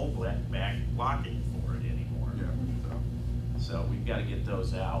has a full back blocking for it anymore. Yeah. So we've got to get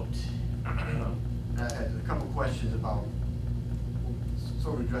those out. I had a couple questions about,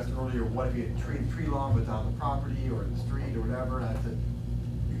 sort of addressed earlier, what if you had tree lawn was on the property or in the street or whatever, and I said,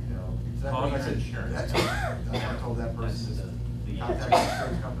 you know, so that Call person, I your said, insurance. that's what I told that person, is contact the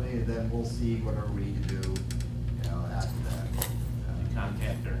insurance company, and then we'll see whatever we need to do, you know, after that.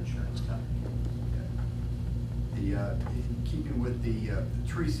 Contact their insurance company. In keeping with the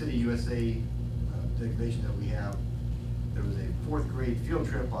Tree City USA designation that we have, there was a 4th grade field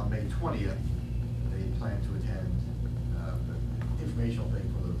trip on May 20th. They plan to attend, the informational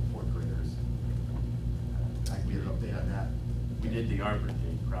thing for the 4th graders. I can give an update on that. We did the Arbor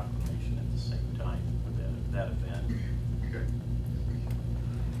Day proclamation at the same time for that event. Good.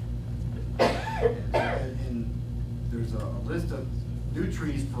 And there's a list of new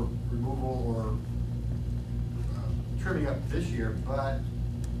trees for removal or trimming up this year, but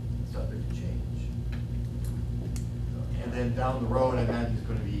subject to change. And then down the road, I imagine it's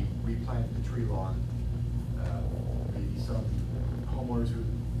going to be replanting the tree lawn. Maybe some homeowners who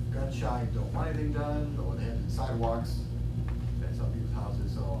are gun shy don't want anything done, or they have sidewalks at some people's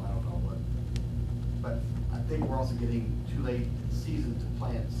houses, so I don't know. But I think we're also getting too late in season to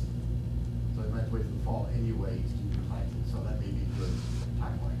plant, so they might wait till the fall anyway to do planting. So that may be good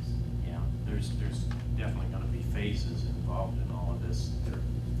time-wise. Yeah, there's definitely going to be phases involved in all of this.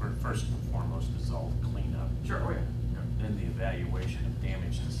 First and foremost is all the cleanup. Sure, oh yeah. Then the evaluation of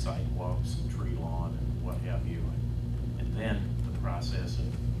damage to sidewalks and tree lawn and what have you. And then the process of,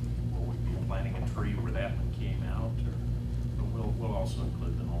 will we be planting a tree where that one came out? But we'll also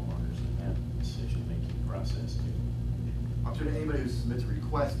include the homeowners in that decision-making process too. I'm sure anybody who submits a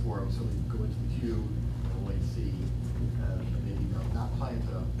request for them, so we can go into the queue and wait and see, maybe not plant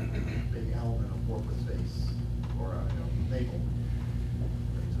a big elm in a 4-foot space or a maple.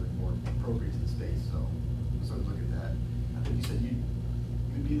 Sort of more appropriate to the space, so we'll sort of look at that. I think you said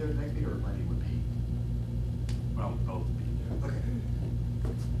you'd be there next week, or Monday would be? Well, both be there. Okay.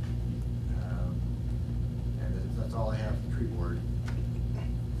 And that's all I have for the tree board.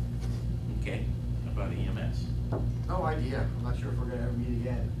 Okay, how about EMS? No idea. I'm not sure if we're gonna ever meet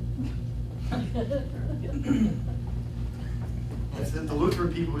again. It's the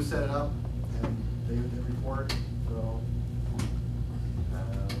Lutheran people who set it up, and they report, so.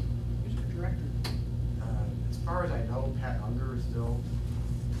 Who's the director? As far as I know, Pat Unger is still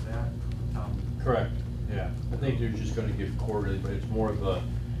that. Correct, yeah. I think they're just gonna give quarterly, but it's more of a,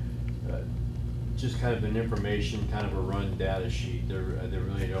 just kind of an information, kind of a run data sheet. They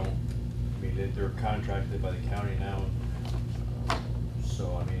really don't, I mean, they're contracted by the county now.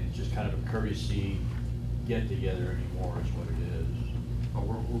 So, I mean, it's just kind of a courtesy get-together anymore is what it is. But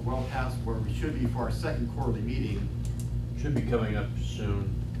we're well past where we should be for our second quarterly meeting. Should be coming up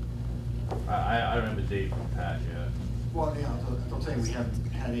soon. I don't have a date from Pat yet. Well, yeah, I'm saying we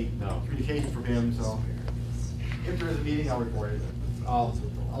haven't had any communication from him, so if there is a meeting, I'll report it.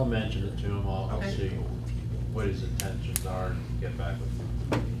 I'll mention it to him. I'll Okay. see what his intentions are and get back with him.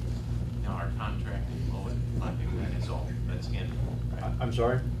 Now, our contract is low funding, that is all, that's ended, right? I'm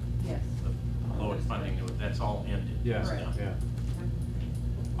sorry? Yes. The low funding, that's all ended. Yes, Correct. yeah.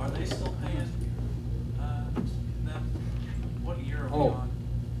 Are they still paying, them? What year are we Oh, on?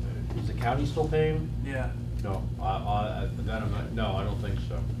 is the county still paying? Yeah. No, that I'm not, no, I don't think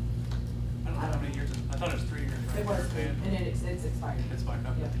so. I don't know how many years, I thought it was 3 years, right? It was, They were paying? and it's expired. It's fine,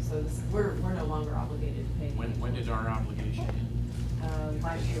 okay. Yeah, so we're no longer obligated to pay. When did our obligation end?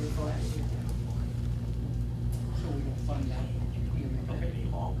 Last year was the last year. So we will fund that. Any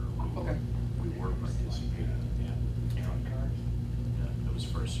longer. Okay. We were participating in that county. It was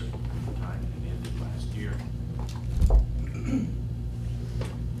for a certain time and it ended last year.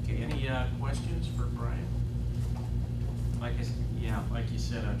 Okay, any questions for Brian? Like you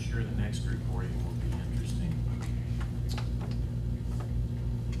said, I'm sure the next reporting will be interesting.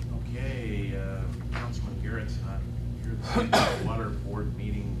 Okay, Councilman Garrett's not here this evening. The water board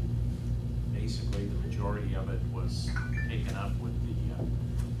meeting, basically the majority of it was taken up with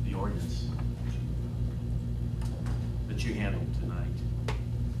the that you handled tonight.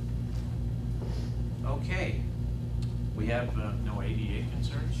 Okay, we have no ADA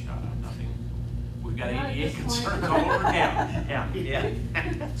concerns, nothing. We've got Not at ADA this point. concerns all over town. Yeah. To be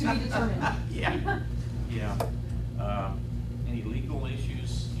determined. Yeah. Any legal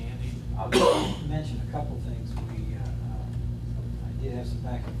issues, Andy? I'll mention a couple things. I did have some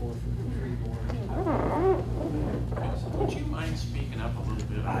back and forth with the tree board. Would you mind speaking up a little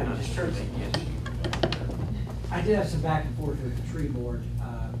bit? I'm not sure they get you. I did have some back and forth with the tree board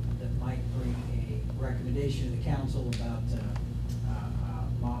that might bring a recommendation to the council about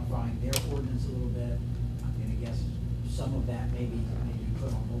modifying their ordinance a little bit. I'm gonna guess some of that maybe put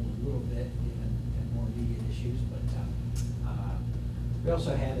on hold a little bit, given more immediate issues, but we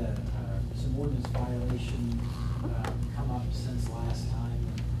also had some ordinance violation come up since last time.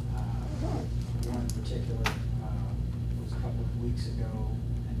 One in particular was a couple of weeks ago,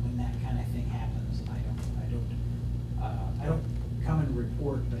 and when that kind of thing happens, I don't come and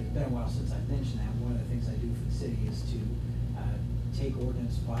report, but it's been a while since I've mentioned that. One of the things I do for the city is to take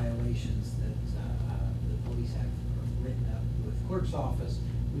ordinance violations that the police have written up with the clerk's office.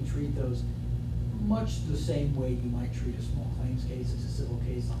 We treat those much the same way you might treat a small claims case. It's a civil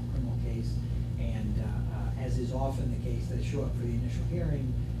case, not a criminal case, and as is often the case, they show up for the initial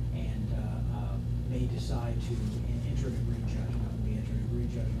hearing and may decide to enter an agreed judgment. We enter an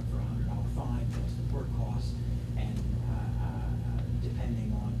agreed judgment for $100 fine plus the court costs, and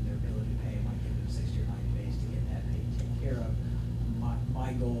depending on their ability to pay, it might give them 60 or 90 days to get that paid and taken care of.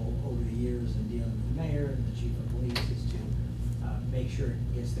 My goal over the years in dealing with the mayor and the chief of police is to make sure it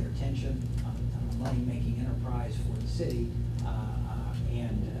gets their attention. I'm a money-making enterprise for the city,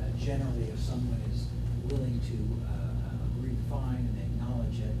 and generally if someone is willing to agree to fine and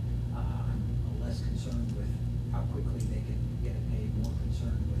acknowledge it, I'm less concerned with how quickly they can get it paid, more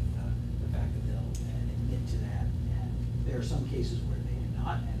concerned with the fact that they'll admit to that. And there are some cases where they do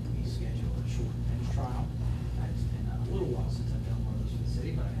not, and we schedule a short bench trial. It's been a little while since I've done one of those for the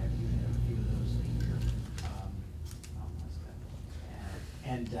city, but I have used a few of those a year.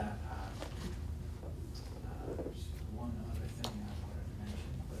 And there's one other thing I wanted to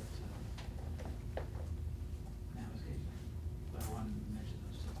mention, but now it's getting, but I wanted to mention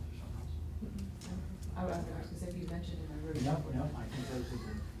those two for something else. I was gonna say, if you mentioned it, I wrote it No, down. I think those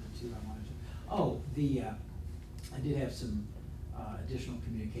are the two I wanted to. Oh, I did have some additional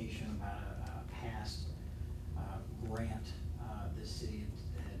communication about a past grant the city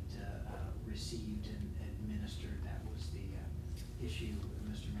had received and administered. That was the issue,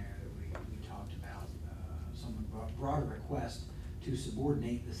 Mr. Mayor, that we talked about. Someone brought a request to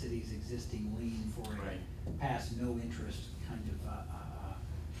subordinate the city's existing lien for a past no interest kind of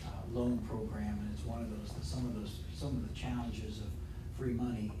loan program, and it's one of those that some of the challenges of free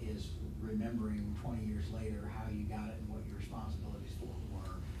money is remembering 20 years later how you got it and what your responsibilities for it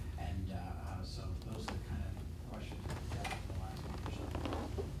were, and so those are the kind of questions that we had the last one or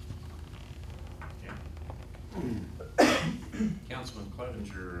so. Councilman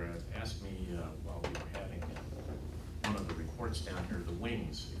Clevenger asked me while we were having one of the reports down here, the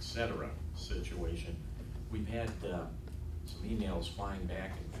wings, etc. situation. We've had some emails flying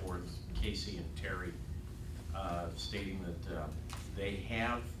back and forth, Casey and Terry, stating that they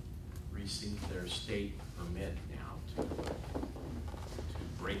have received their state permit now to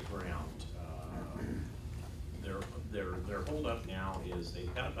break ground. Their holdup now is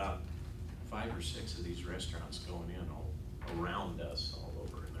they've got about 5 or 6 of these restaurants going in all around us, all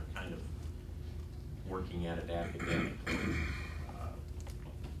over, and they're kind of working at it academically,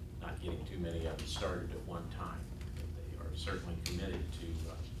 not getting too many of them started at one time. But they are certainly committed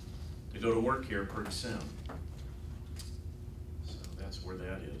to go to work here pretty soon. So that's where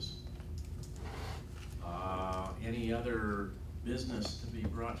that is. Any other business to be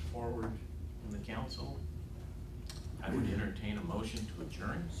brought forward from the council? I would entertain a motion to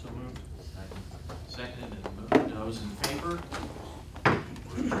adjourn. So moved. Second and moved. Those in favor?